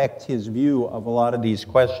affect his view of a lot of these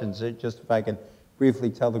questions. Just if I can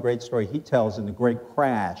briefly tell the great story he tells in The Great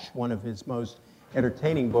Crash, one of his most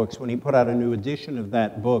entertaining books. When he put out a new edition of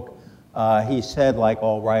that book, he said, like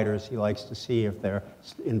all writers, he likes to see if they're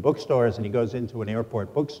in bookstores, and he goes into an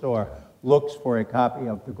airport bookstore, looks for a copy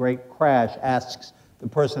of The Great Crash, asks the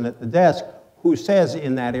person at the desk, who says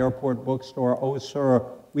in that airport bookstore, "Oh, sir,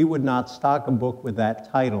 we would not stock a book with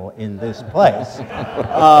that title in this place."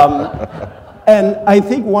 And I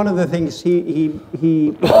think one of the things he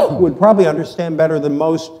would probably understand better than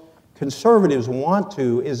most conservatives want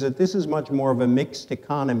to is that this is much more of a mixed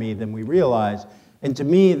economy than we realize. And to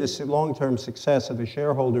me, the long-term success of the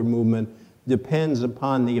shareholder movement depends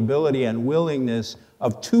upon the ability and willingness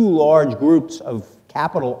of two large groups of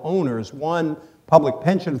capital owners, one public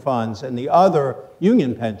pension funds and the other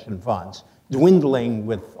union pension funds, dwindling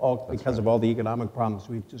because of all the economic problems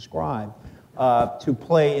we've described, to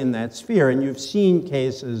play in that sphere. And you've seen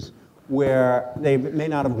cases where they may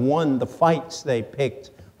not have won the fights they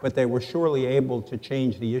picked, but they were surely able to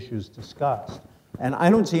change the issues discussed. And I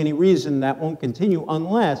don't see any reason that won't continue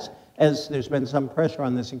unless, as there's been some pressure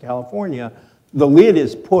on this in California, the lid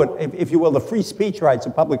is put, if you will, the free speech rights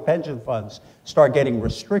of public pension funds start getting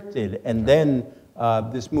restricted, and then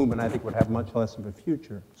this movement, I think, would have much less of a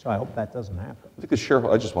future. So I hope that doesn't happen. I think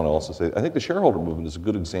I just want to also say, I think the shareholder movement is a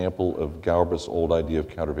good example of Galbraith's old idea of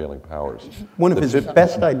countervailing powers. One of his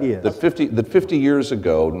best ideas. That 50 years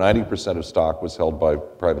ago, 90% of stock was held by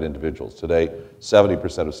private individuals. Today,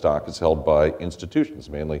 70% of stock is held by institutions,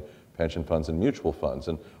 mainly pension funds and mutual funds.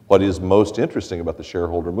 And what is most interesting about the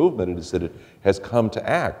shareholder movement is that it has come to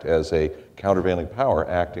act as a countervailing power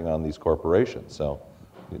acting on these corporations. So,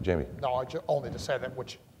 Jamie. No, only to say that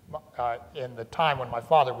in the time when my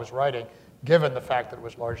father was writing, given the fact that it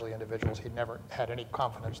was largely individuals, he never had any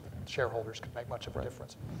confidence that shareholders could make much of a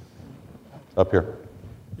difference. Up here.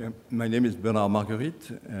 Yeah, my name is Bernard Marguerite.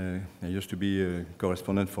 I used to be a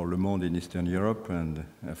correspondent for Le Monde in Eastern Europe and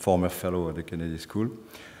a former fellow at the Kennedy School.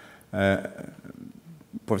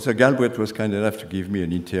 Professor Galbraith was kind enough to give me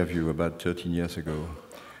an interview about 13 years ago.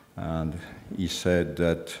 And he said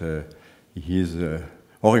that he's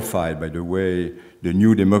horrified by the way the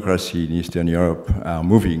new democracy in Eastern Europe are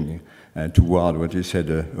moving toward what he said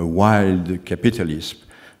a wild capitalism,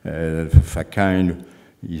 of a kind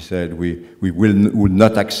he said we would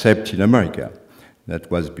not accept in America.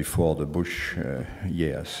 That was before the Bush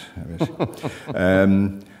years.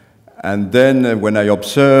 And then when I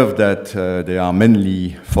observed that they are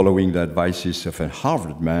mainly following the advices of a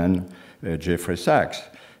Harvard man, Jeffrey Sachs,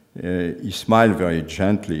 he smiled very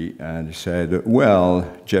gently and he said, well,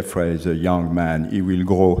 Jeffrey is a young man, he will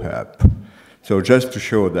grow up. So just to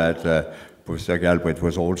show that Professor Galbraith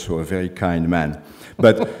was also a very kind man.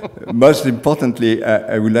 But most importantly,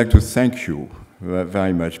 I would like to thank you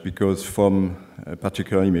very much, because from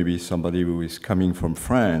particularly maybe somebody who is coming from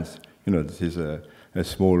France, you know, this is a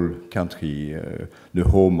small country, the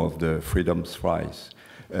home of the freedom's fries.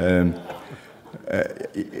 And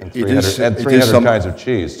 300 kinds of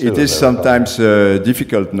cheese, too. It is sometimes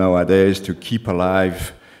difficult nowadays to keep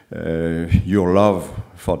alive your love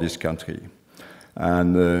for this country.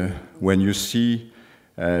 And when you see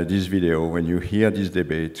this video, when you hear this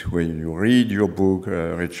debate, when you read your book,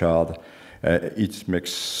 Richard, it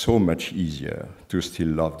makes so much easier to still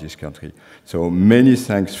love this country. So many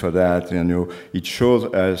thanks for that. You know, it shows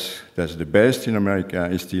us that the best in America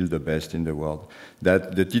is still the best in the world.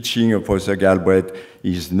 That the teaching of Professor Galbraith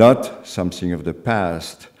is not something of the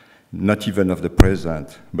past, not even of the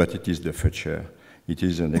present, but it is the future. It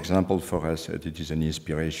is an example for us, and it is an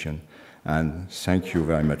inspiration. And thank you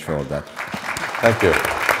very much for all that. Thank you.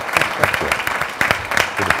 Thank you.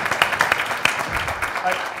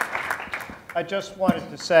 I just wanted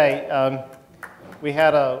to say, we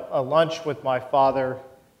had a lunch with my father,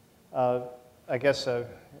 I guess a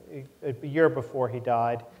year before he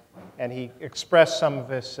died, and he expressed some of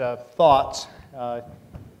his thoughts,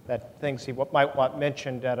 that things he might want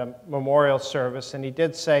mentioned at a memorial service, and he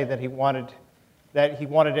did say that he wanted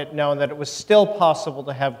it known that it was still possible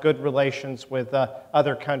to have good relations with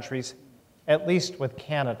other countries, at least with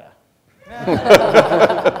Canada.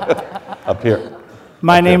 Up here.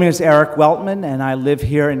 My name is Eric Weltman, and I live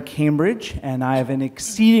here in Cambridge, and I have an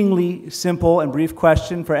exceedingly simple and brief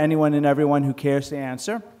question for anyone and everyone who cares to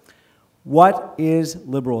answer. What is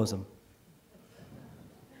liberalism?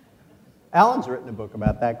 Alan's written a book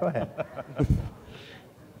about that. Go ahead.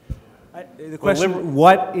 The question,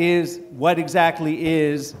 what exactly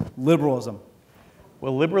is liberalism?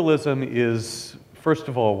 Well, liberalism is, first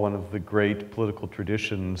of all, one of the great political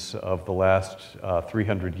traditions of the last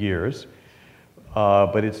 300 years.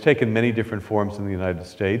 But it's taken many different forms in the United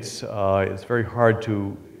States. It's very hard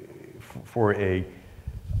for an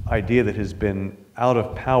idea that has been out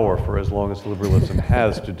of power for as long as liberalism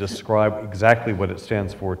has to describe exactly what it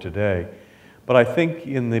stands for today. But I think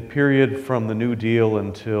in the period from the New Deal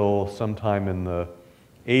until sometime in the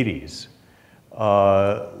 80s,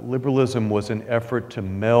 liberalism was an effort to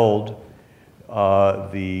meld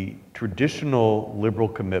the traditional liberal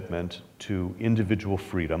commitment to individual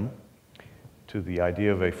freedom, to the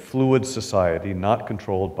idea of a fluid society not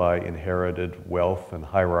controlled by inherited wealth and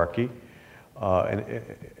hierarchy,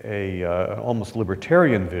 an almost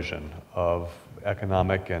libertarian vision of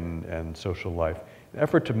economic and social life. An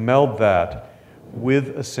effort to meld that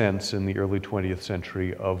with a sense in the early 20th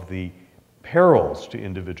century of the perils to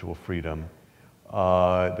individual freedom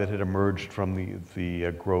that had emerged from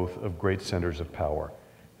the growth of great centers of power.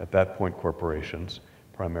 At that point, corporations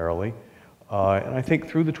primarily. And I think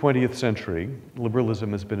through the 20th century,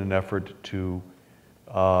 liberalism has been an effort to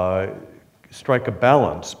strike a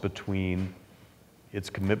balance between its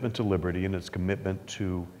commitment to liberty and its commitment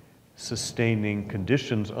to sustaining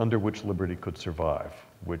conditions under which liberty could survive,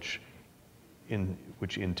 which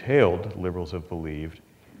entailed, liberals have believed,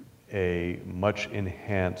 a much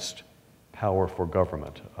enhanced power for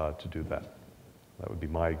government to do that. That would be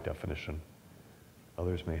my definition.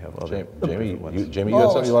 Others may have other. Jamie, you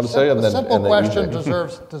had something you want to say? The simple question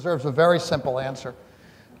deserves a very simple answer.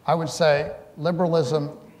 I would say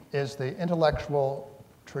liberalism is the intellectual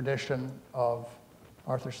tradition of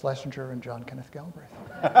Arthur Schlesinger and John Kenneth Galbraith.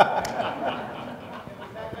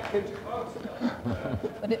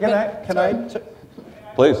 Can I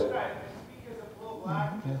Please.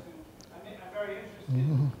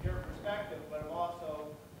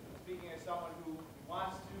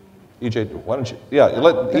 EJ, why don't you,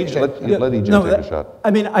 let EJ take a shot. I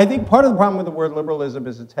mean, I think part of the problem with the word liberalism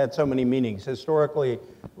is it's had so many meanings. Historically,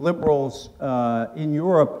 liberals in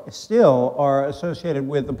Europe still are associated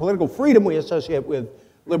with the political freedom we associate with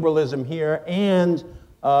liberalism here, and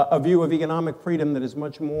a view of economic freedom that is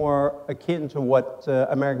much more akin to what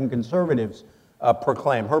American conservatives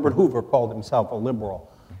proclaim. Herbert Hoover called himself a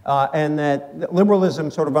liberal. And that liberalism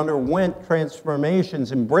sort of underwent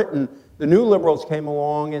transformations in Britain. The new liberals came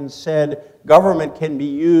along and said government can be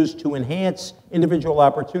used to enhance individual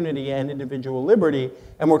opportunity and individual liberty,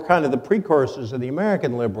 and we're kind of the precursors of the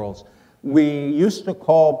American liberals. We used to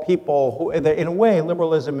call people who, in a way,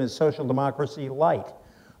 liberalism is social democracy light.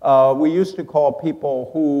 We used to call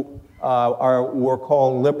people who were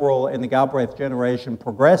called liberal in the Galbraith generation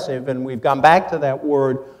progressive, and we've gone back to that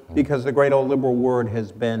word because the great old liberal word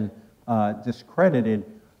has been discredited.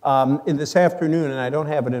 In this afternoon, and I don't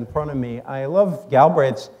have it in front of me, I love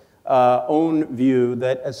Galbraith's own view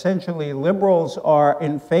that essentially liberals are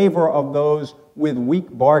in favor of those with weak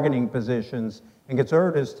bargaining positions, and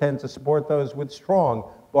conservatives tend to support those with strong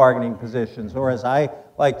bargaining positions. Or as I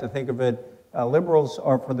like to think of it, liberals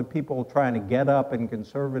are for the people trying to get up, and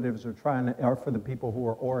conservatives are for the people who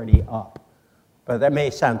are already up. But that may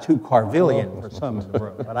sound too Carvillian for some in the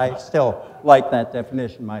room, but I still like that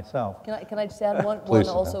definition myself. Can I just add one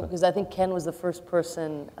also? Because I think Ken was the first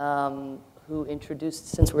person who introduced,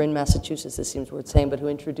 since we're in Massachusetts, this seems worth saying, but who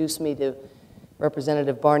introduced me to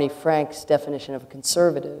Representative Barney Frank's definition of a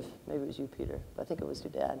conservative. Maybe it was you, Peter, but I think it was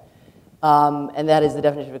your dad. And that is the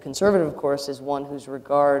definition of a conservative, of course, is one whose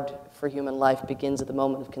regard for human life begins at the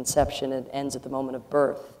moment of conception and ends at the moment of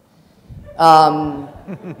birth.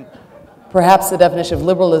 Perhaps the definition of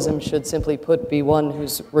liberalism should simply put be one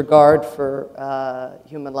whose regard for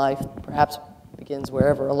human life perhaps begins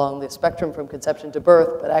wherever along the spectrum from conception to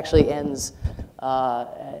birth, but actually ends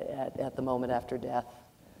at the moment after death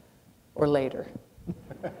or later.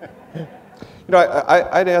 You know,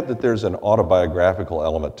 I'd add that there's an autobiographical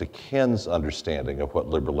element to Ken's understanding of what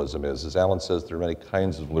liberalism is. As Alan says, there are many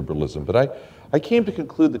kinds of liberalism, but I came to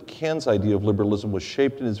conclude that Ken's idea of liberalism was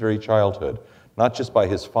shaped in his very childhood, not just by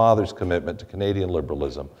his father's commitment to Canadian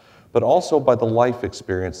liberalism, but also by the life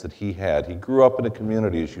experience that he had. He grew up in a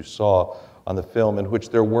community, as you saw on the film, in which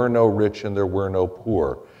there were no rich and there were no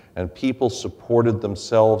poor, and people supported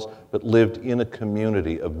themselves but lived in a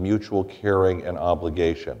community of mutual caring and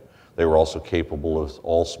obligation. They were also capable, as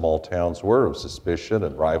all small towns were, of suspicion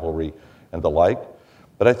and rivalry and the like.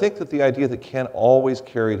 But I think that the idea that Ken always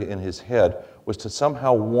carried in his head was to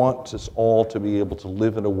somehow want us all to be able to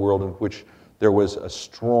live in a world in which there was a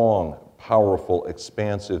strong, powerful,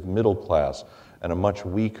 expansive middle class and a much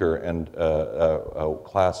weaker and a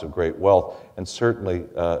class of great wealth, and certainly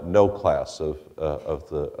no class of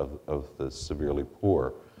the severely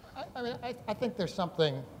poor. I think there's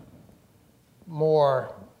something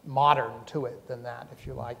more modern to it than that, if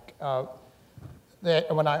you like.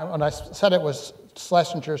 When I said it was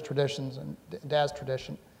Schlesinger's traditions and Dad's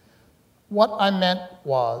tradition, what I meant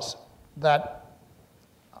was that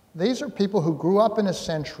these are people who grew up in a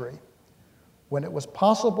century when it was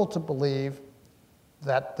possible to believe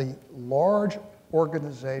that the large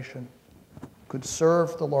organization could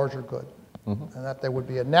serve the larger good, and that there would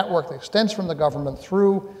be a network that extends from the government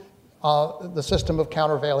through the system of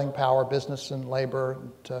countervailing power, business and labor,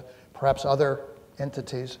 and perhaps other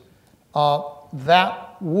entities,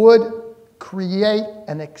 that would create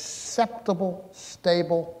an acceptable,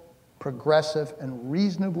 stable, progressive, and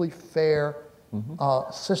reasonably fair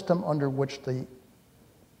system under which the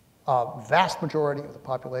vast majority of the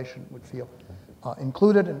population would feel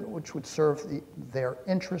included, and which would serve their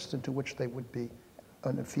interests, and to which they would be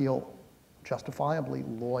and feel justifiably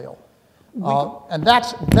loyal. And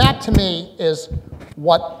that to me is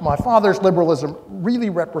what my father's liberalism really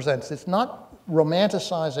represents. It's not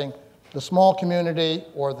romanticizing the small community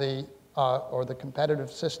or the competitive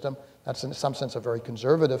system. That's in some sense a very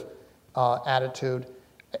conservative attitude.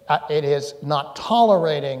 It is not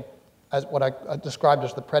tolerating as what I described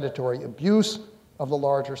as the predatory abuse of the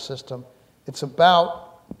larger system. It's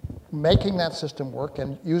about making that system work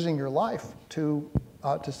and using your life to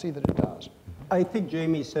see that it does. I think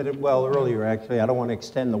Jamie said it well earlier, actually. I don't want to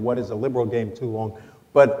extend the what is a liberal game too long.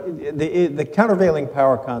 But the countervailing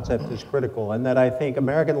power concept is critical, and that I think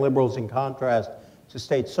American liberals, in contrast to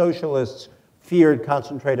state socialists, feared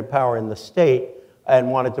concentrated power in the state and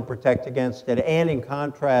wanted to protect against it. And in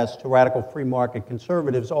contrast to radical free market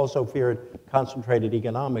conservatives, also feared concentrated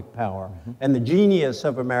economic power. And the genius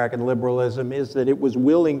of American liberalism is that it was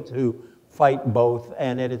willing to fight both,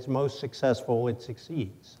 and at its most successful, it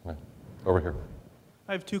succeeds. Over here.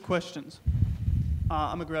 I have two questions.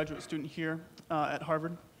 I'm a graduate student here at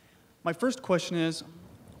Harvard. My first question is,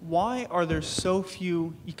 why are there so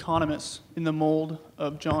few economists in the mold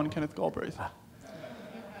of John Kenneth Galbraith?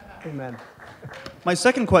 Amen. My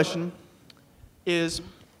second question is,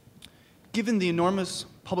 given the enormous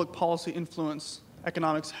public policy influence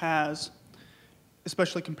economics has,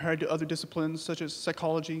 especially compared to other disciplines such as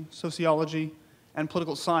psychology, sociology, and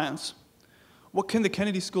political science, what can the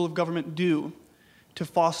Kennedy School of Government do to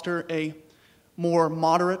foster a more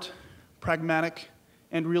moderate, pragmatic,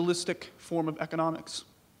 and realistic form of economics?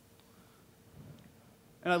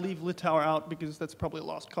 And I leave Litauer out because that's probably a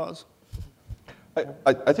lost cause.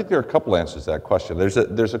 I think there are a couple answers to that question.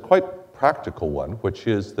 There's a quite practical one, which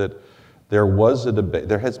is that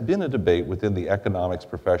there has been a debate within the economics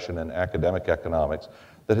profession and academic economics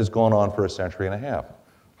that has gone on for a century and a half.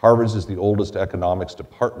 Harvard's is the oldest economics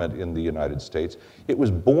department in the United States. It was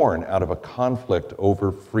born out of a conflict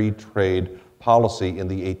over free trade policy in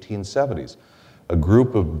the 1870s. A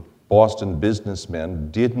group of Boston businessmen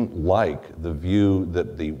didn't like the view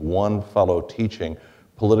that the one fellow teaching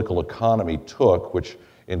political economy took, which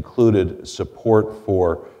included support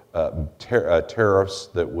for tariffs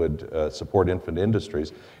that would support infant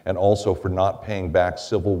industries, and also for not paying back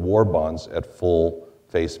Civil War bonds at full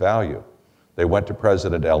face value. They went to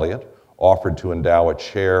President Eliot, offered to endow a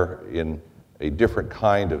chair in a different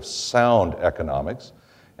kind of sound economics,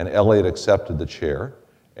 and Eliot accepted the chair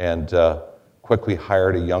and quickly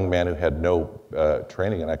hired a young man who had no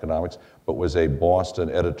training in economics, but was a Boston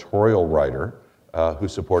editorial writer who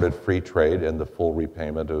supported free trade and the full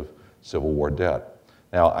repayment of Civil War debt.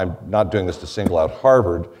 Now, I'm not doing this to single out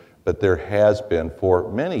Harvard, but there has been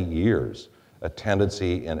for many years a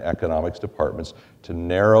tendency in economics departments to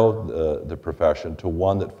narrow the profession to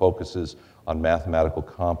one that focuses on mathematical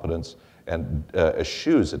competence and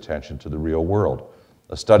eschews attention to the real world.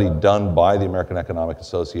 A study done by the American Economic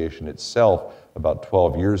Association itself about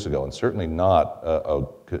 12 years ago, and certainly not a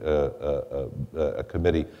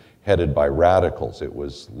committee headed by radicals. It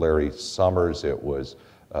was Larry Summers, it was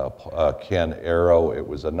Ken Arrow, it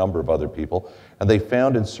was a number of other people. And they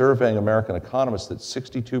found in surveying American economists that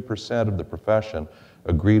 62% of the profession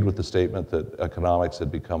agreed with the statement that economics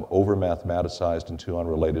had become over-mathematicized and too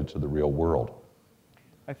unrelated to the real world.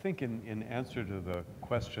 I think in answer to the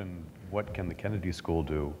question, what can the Kennedy School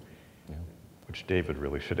do, which David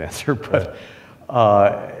really should answer, but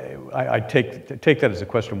I take that as a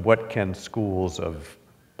question, what can schools of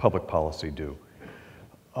public policy do?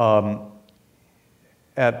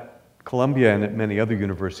 At Columbia and at many other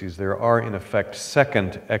universities, there are in effect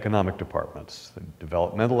second economic departments: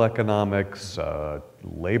 developmental economics,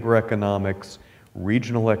 labor economics,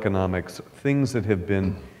 regional economics, things that have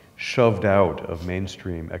been shoved out of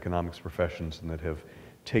mainstream economics professions and that have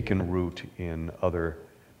taken root in other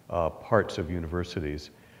parts of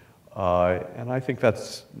universities. And I think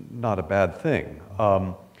that's not a bad thing.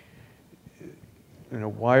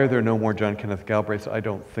 Why are there no more John Kenneth Galbraiths? I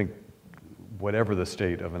don't think, whatever the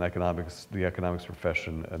state of the economics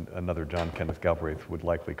profession, another John Kenneth Galbraith would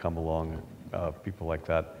likely come along. People like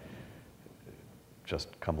that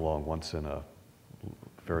just come along once in a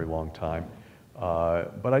very long time.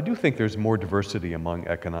 But I do think there's more diversity among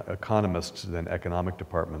economists than economic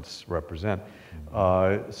departments represent.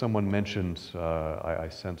 Someone mentioned, I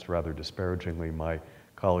sense rather disparagingly, my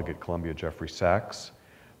colleague at Columbia, Jeffrey Sachs,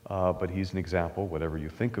 but he's an example, whatever you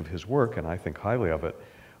think of his work, and I think highly of it,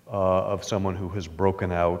 of someone who has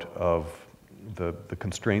broken out of the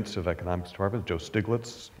constraints of economics department. Joe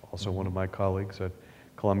Stiglitz, also one of my colleagues at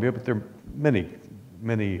Columbia, but there are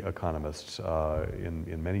many economists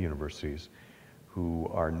in many universities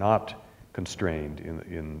who are not constrained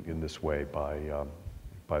in this way by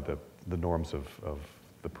the norms of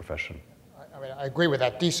the profession. I mean, I agree with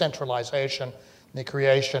that. Decentralization, the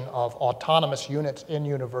creation of autonomous units in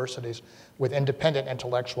universities with independent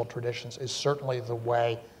intellectual traditions is certainly the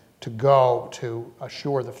way to go to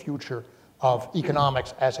assure the future of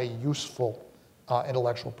economics as a useful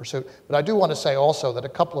intellectual pursuit. But I do want to say also that a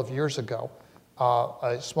couple of years ago,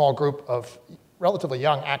 a small group of relatively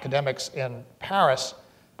young academics in Paris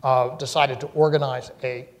decided to organize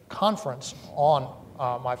a conference on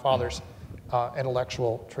my father's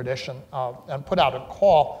intellectual tradition and put out a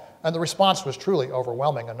call, and the response was truly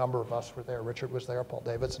overwhelming. A number of us were there. Richard was there, Paul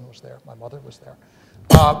Davidson was there, my mother was there.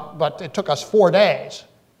 But it took us 4 days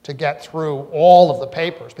to get through all of the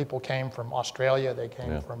papers. People came from Australia, they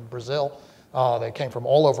came from Brazil, they came from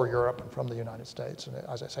all over Europe and from the United States. And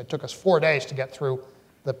as I said, it took us 4 days to get through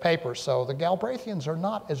the papers. So the Galbraithians are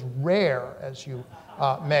not as rare as you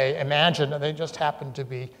may imagine, and they just happen to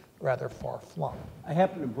be rather far-flung. I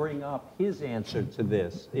happen to bring up his answer to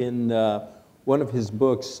this. In one of his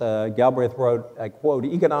books, Galbraith wrote, I quote,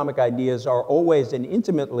 "Economic ideas are always and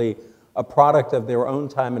intimately a product of their own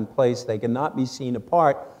time and place. They cannot be seen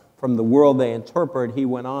apart from the world they interpret." He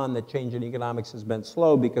went on that change in economics has been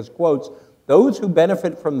slow because, quotes, "those who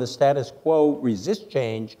benefit from the status quo resist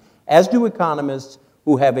change, as do economists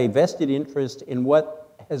who have a vested interest in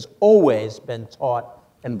what has always been taught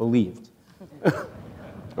and believed."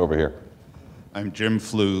 Over here. I'm Jim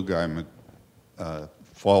Flug. I'm a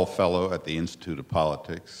Fall Fellow at the Institute of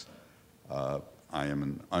Politics. I am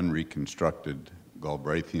an unreconstructed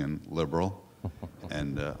Galbraithian liberal,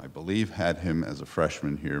 and I believe had him as a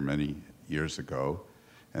freshman here many years ago.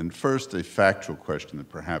 And first, a factual question that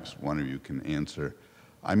perhaps one of you can answer.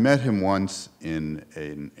 I met him once in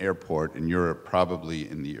an airport in Europe, probably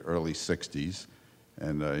in the early 60s,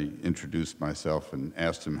 and I introduced myself and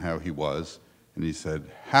asked him how he was, and he said,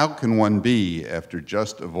 "How can one be after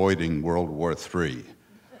just avoiding World War III?"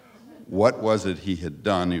 What was it he had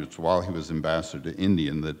done? It was while he was ambassador to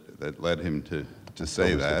India that led him to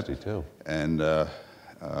say that. 62. And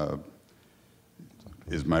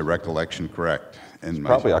is my recollection correct? And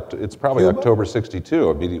It's probably October 62,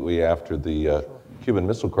 immediately after the Cuban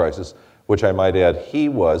Missile Crisis, which I might add, he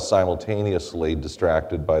was simultaneously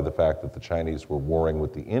distracted by the fact that the Chinese were warring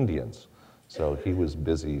with the Indians. So he was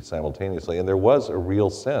busy simultaneously. And there was a real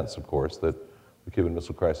sense, of course, that the Cuban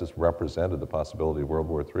Missile Crisis represented the possibility of World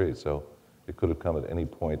War III. So it could have come at any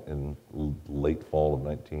point in late fall of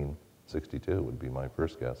 1962, would be my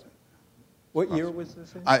first guess. What year was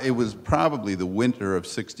this in? It was probably the winter of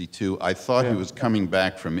 '62. I thought he was coming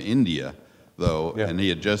back from India, though, and he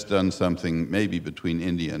had just done something maybe between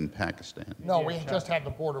India and Pakistan. No, we just had the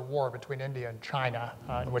border war between India and China,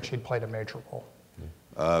 in which he'd played a major role.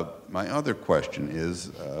 My other question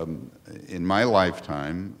is, in my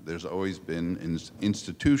lifetime, there's always been an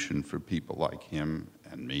institution for people like him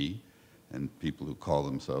and me, and people who call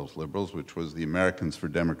themselves liberals, which was the Americans for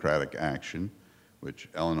Democratic Action, which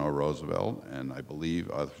Eleanor Roosevelt and I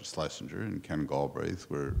believe Arthur Schlesinger and Ken Galbraith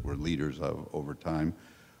were leaders of over time.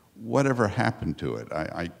 Whatever happened to it?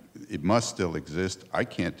 It must still exist. I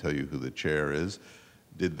can't tell you who the chair is.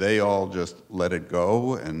 Did they all just let it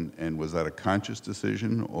go, and was that a conscious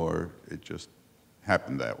decision, or it just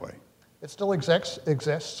happened that way? It still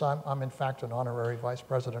exists. I'm in fact an honorary vice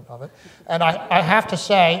president of it. And I have to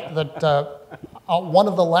say that one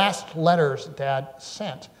of the last letters Dad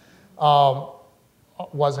sent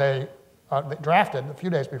was drafted a few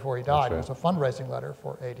days before he died. It was a fundraising letter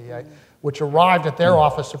for ADA, which arrived at their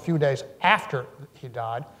office a few days after he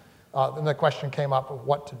died. Then the question came up of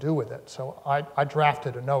what to do with it. So I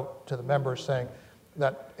drafted a note to the members saying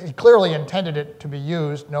that he clearly intended it to be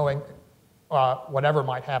used, knowing whatever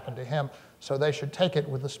might happen to him, so they should take it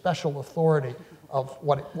with the special authority of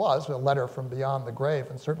what it was, a letter from beyond the grave,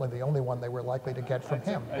 and certainly the only one they were likely to get from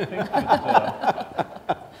him.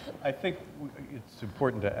 I think it's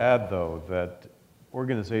important to add, though, that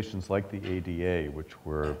organizations like the ADA, which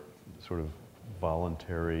were sort of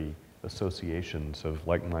voluntary associations of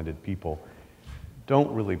like-minded people,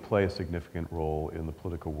 don't really play a significant role in the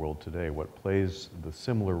political world today. What plays the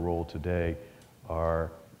similar role today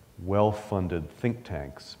are well-funded think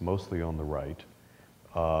tanks, mostly on the right,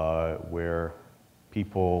 where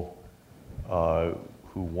people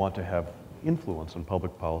who want to have influence on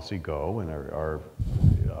public policy go and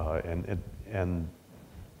and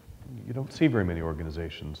you don't see very many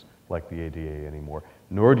organizations like the ADA anymore,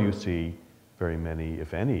 nor do you see very many,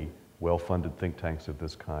 if any, well-funded think tanks of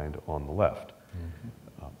this kind on the left.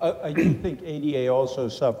 I do think ADA also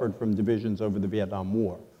suffered from divisions over the Vietnam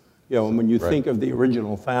War. You know, and when you think of the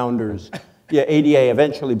original founders, yeah, ADA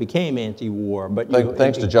eventually became anti-war, but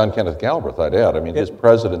thanks to John Kenneth Galbraith, I'd add. I mean, his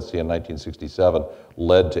presidency in 1967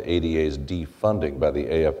 led to ADA's defunding by the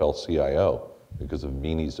AFL-CIO because of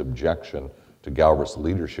Meany's objection to Galbraith's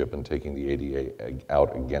leadership in taking the ADA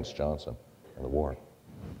out against Johnson in the war.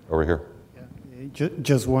 Over here.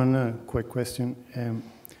 Just one quick question.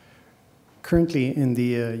 Currently in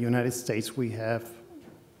the United States, we have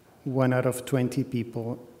 1 out of 20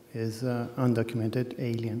 people is undocumented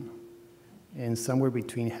alien, and somewhere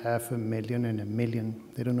between 500,000 and 1 million,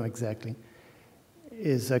 they don't know exactly,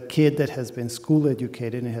 is a kid that has been school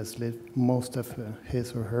educated and has lived most of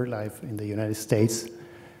his or her life in the United States.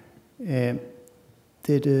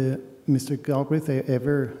 Did Mr. Galbraith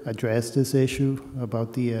ever address this issue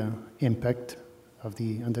about the impact of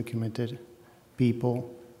the undocumented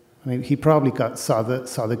people? I mean, he probably saw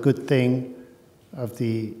the good thing of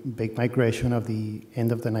the big migration of the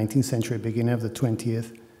end of the 19th century, beginning of the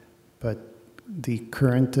 20th, but the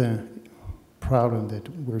current problem that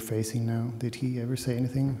we're facing now, did he ever say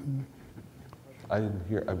anything? I didn't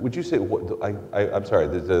hear. Would you say, I'm sorry,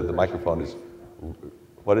 the microphone is,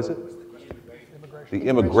 what is it? The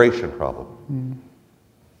immigration problem.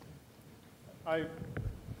 I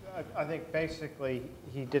think basically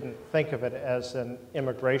he didn't think of it as an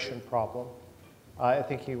immigration problem. I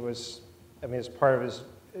think he was, I mean, as part of his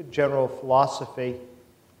general philosophy,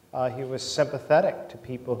 he was sympathetic to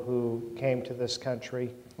people who came to this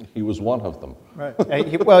country. He was one of them. Right.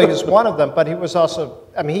 Well, he was one of them, but he was also,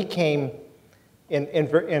 I mean, he came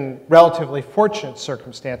in relatively fortunate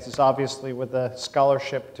circumstances, obviously, with a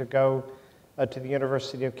scholarship to go to the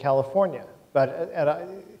University of California. But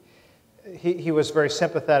he was very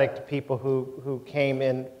sympathetic to people who came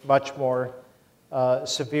in much more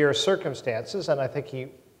severe circumstances, and I think he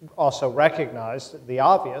also recognized the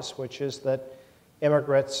obvious, which is that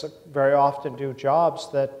immigrants very often do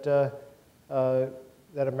jobs that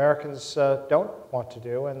Americans don't want to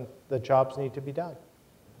do, and the jobs need to be done.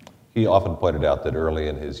 He often pointed out that early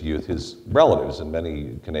in his youth, his relatives and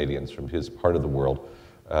many Canadians from his part of the world,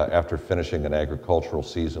 after finishing an agricultural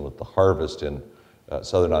season with the harvest in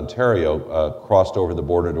southern Ontario, crossed over the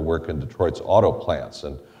border to work in Detroit's auto plants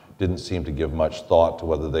and didn't seem to give much thought to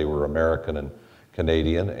whether they were American and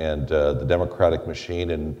Canadian. And the Democratic machine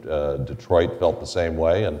in Detroit felt the same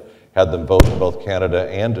way and had them vote in both Canada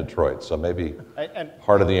and Detroit. So maybe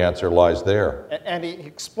part of the answer lies there. And he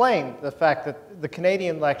explained the fact that the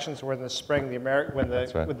Canadian elections were in the spring,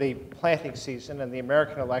 with the planting season, and the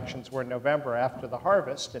American elections were in November after the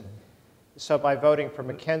harvest. And so by voting for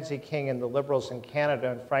Mackenzie King and the Liberals in Canada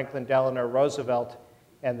and Franklin Delano Roosevelt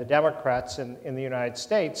and the Democrats in the United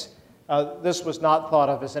States, this was not thought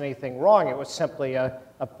of as anything wrong. It was simply a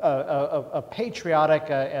patriotic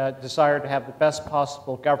desire to have the best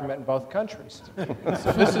possible government in both countries.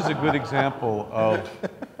 So this is a good example of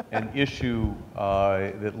an issue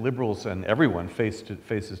that liberals and everyone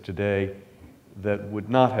faces today that would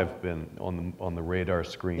not have been on the radar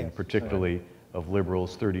screen, yes, particularly of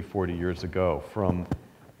liberals 30, 40 years ago. From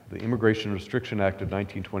the Immigration Restriction Act of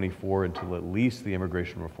 1924 until at least the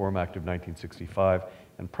Immigration Reform Act of 1965,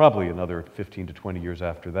 and probably another 15 to 20 years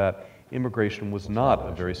after that, immigration was not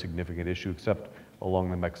a very significant issue except along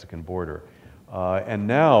the Mexican border. And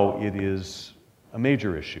now it is a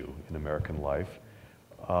major issue in American life,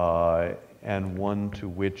 and one to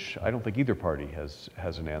which I don't think either party has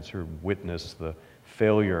an answer. Witness the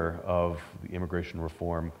failure of the immigration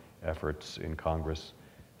reform efforts in Congress,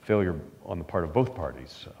 failure on the part of both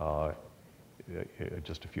parties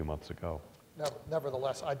just a few months ago.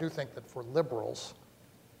 Nevertheless, I do think that for liberals,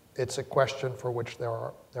 it's a question for which there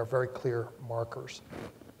are very clear markers.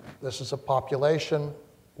 This is a population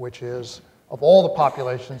which is, of all the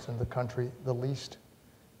populations in the country, the least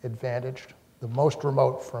advantaged, the most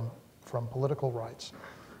remote from political rights.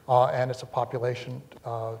 And it's a population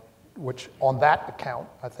which, on that account,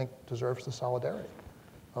 I think deserves the solidarity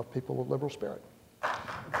of people with liberal spirit.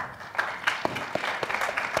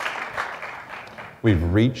 We've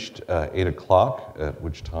reached 8 o'clock, at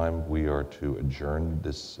which time we are to adjourn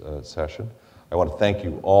this session. I want to thank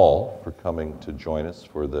you all for coming to join us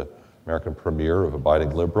for the American premiere of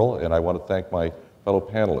Abiding Liberal, and I want to thank my fellow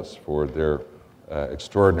panelists for their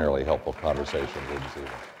extraordinarily helpful conversation here this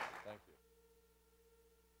evening.